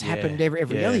what's happened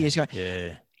every other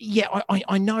year.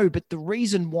 I know, but the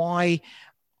reason why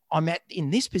I'm in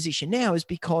this position now is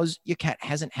because your cat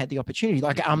hasn't had the opportunity.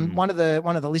 Like one of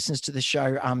the listeners to the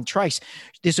show, Trace,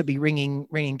 this would be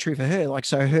ringing true for her. Like,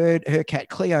 so her cat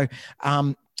Cleo,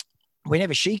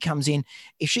 whenever she comes in,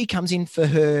 if she comes in for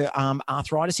her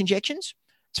arthritis injections,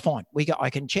 it's fine. I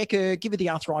can check her, give her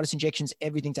the arthritis injections.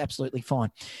 Everything's absolutely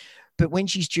fine. But when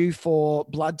she's due for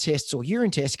blood tests or urine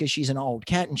tests, because she's an old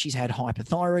cat and she's had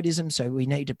hypothyroidism, so we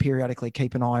need to periodically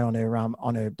keep an eye on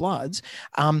her bloods.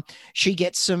 She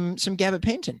gets some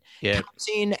gabapentin. Yeah. Comes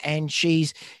in and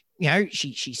she's,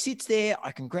 she sits there.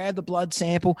 I can grab the blood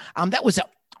sample.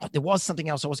 There was something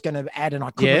else I was going to add, and I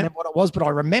couldn't remember what it was, but I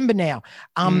remember now.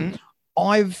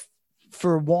 I've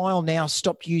for a while now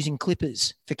stopped using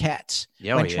clippers for cats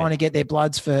when trying to get their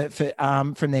bloods for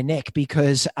from their neck,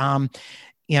 because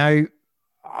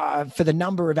for the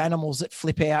number of animals that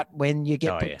flip out when you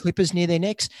get clippers near their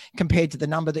necks compared to the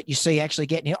number that you see actually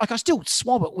getting, like, I still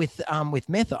swab it with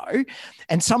Metho,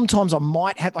 and sometimes I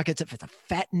might have, like, if it's a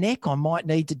fat neck, I might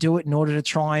need to do it in order to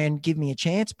try and give me a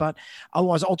chance, but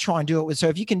otherwise I'll try and do it with. So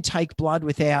if you can take blood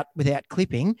without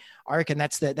clipping, I reckon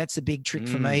that's the big trick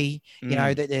for me.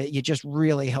 That it just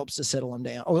really helps to settle them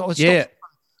down.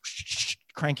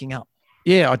 cranking up.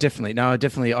 Yeah, I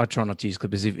definitely I try not to use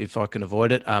clippers if I can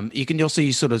avoid it. You can also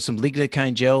use sort of some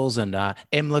lidocaine gels, and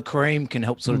Emla cream can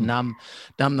help sort of numb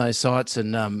those sites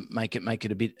and make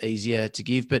it a bit easier to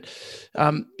give. But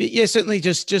yeah, certainly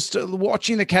just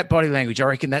watching the cat body language, I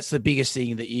reckon that's the biggest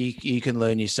thing that you can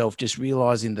learn yourself. Just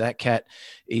realizing that cat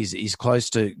is close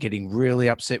to getting really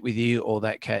upset with you, or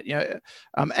that cat,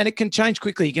 and it can change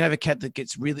quickly. You can have a cat that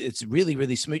gets really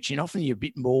smoochy, and often you're a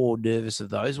bit more nervous of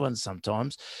those ones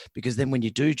sometimes, because then when you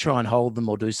do try and hold them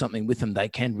or do something with them, they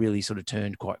can really sort of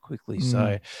turn quite quickly.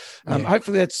 So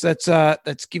hopefully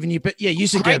that's given you, but yeah, you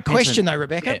should Great question though,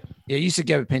 Rebecca. Yeah, you should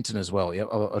gabapentin as well. Yeah,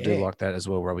 I do like that as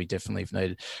well, Robbie. Definitely if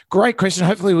needed. Great question.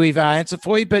 Hopefully we've answered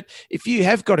for you, but if you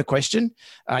have got a question,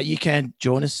 you can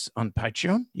join us on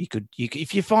Patreon. You could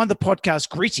if you find the podcast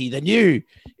gritty, the new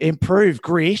improved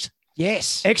grit.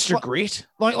 Yes, extra grit,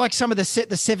 like some of the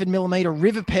 7mm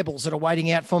river pebbles that are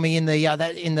waiting out for me in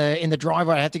the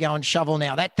driveway. I have to go and shovel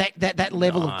now. That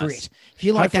level of grit. If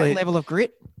you like that level of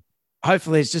grit,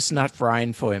 hopefully it's just enough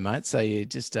rain for you, mate. So you're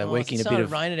just working a bit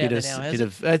of rain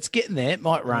it's getting there. It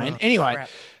might rain anyway. Crap.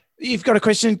 You've got a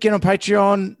question, get on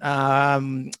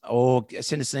Patreon, or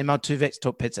send us an email to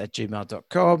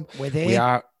vetstalkpets@gmail.com. We're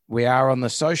there. We are on the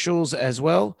socials as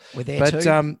well. We're there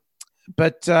too.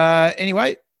 But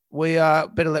anyway, we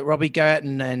better let Robbie go out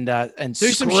and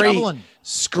do some shoveling.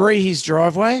 Scree his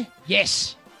driveway.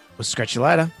 Yes. We'll scratch you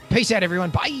later. Peace out, everyone.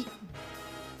 Bye.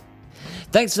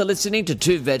 Thanks for listening to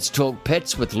Two Vets Talk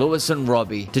Pets with Lewis and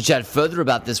Robbie. To chat further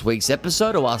about this week's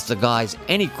episode or ask the guys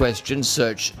any questions,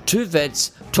 search Two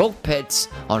Vets Talk Pets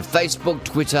on Facebook,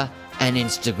 Twitter, and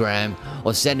Instagram,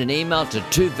 or send an email to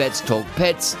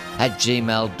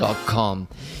twovetstalkpets@gmail.com.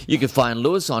 You can find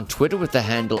Lewis on Twitter with the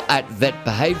handle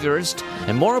 @vetbehaviorist,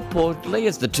 and more importantly,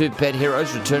 as the two pet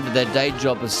heroes return to their day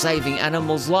job of saving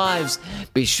animals' lives,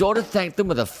 be sure to thank them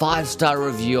with a 5-star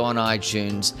review on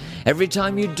iTunes. Every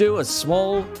time you do, a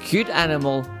small, cute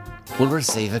animal will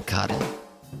receive a cuddle.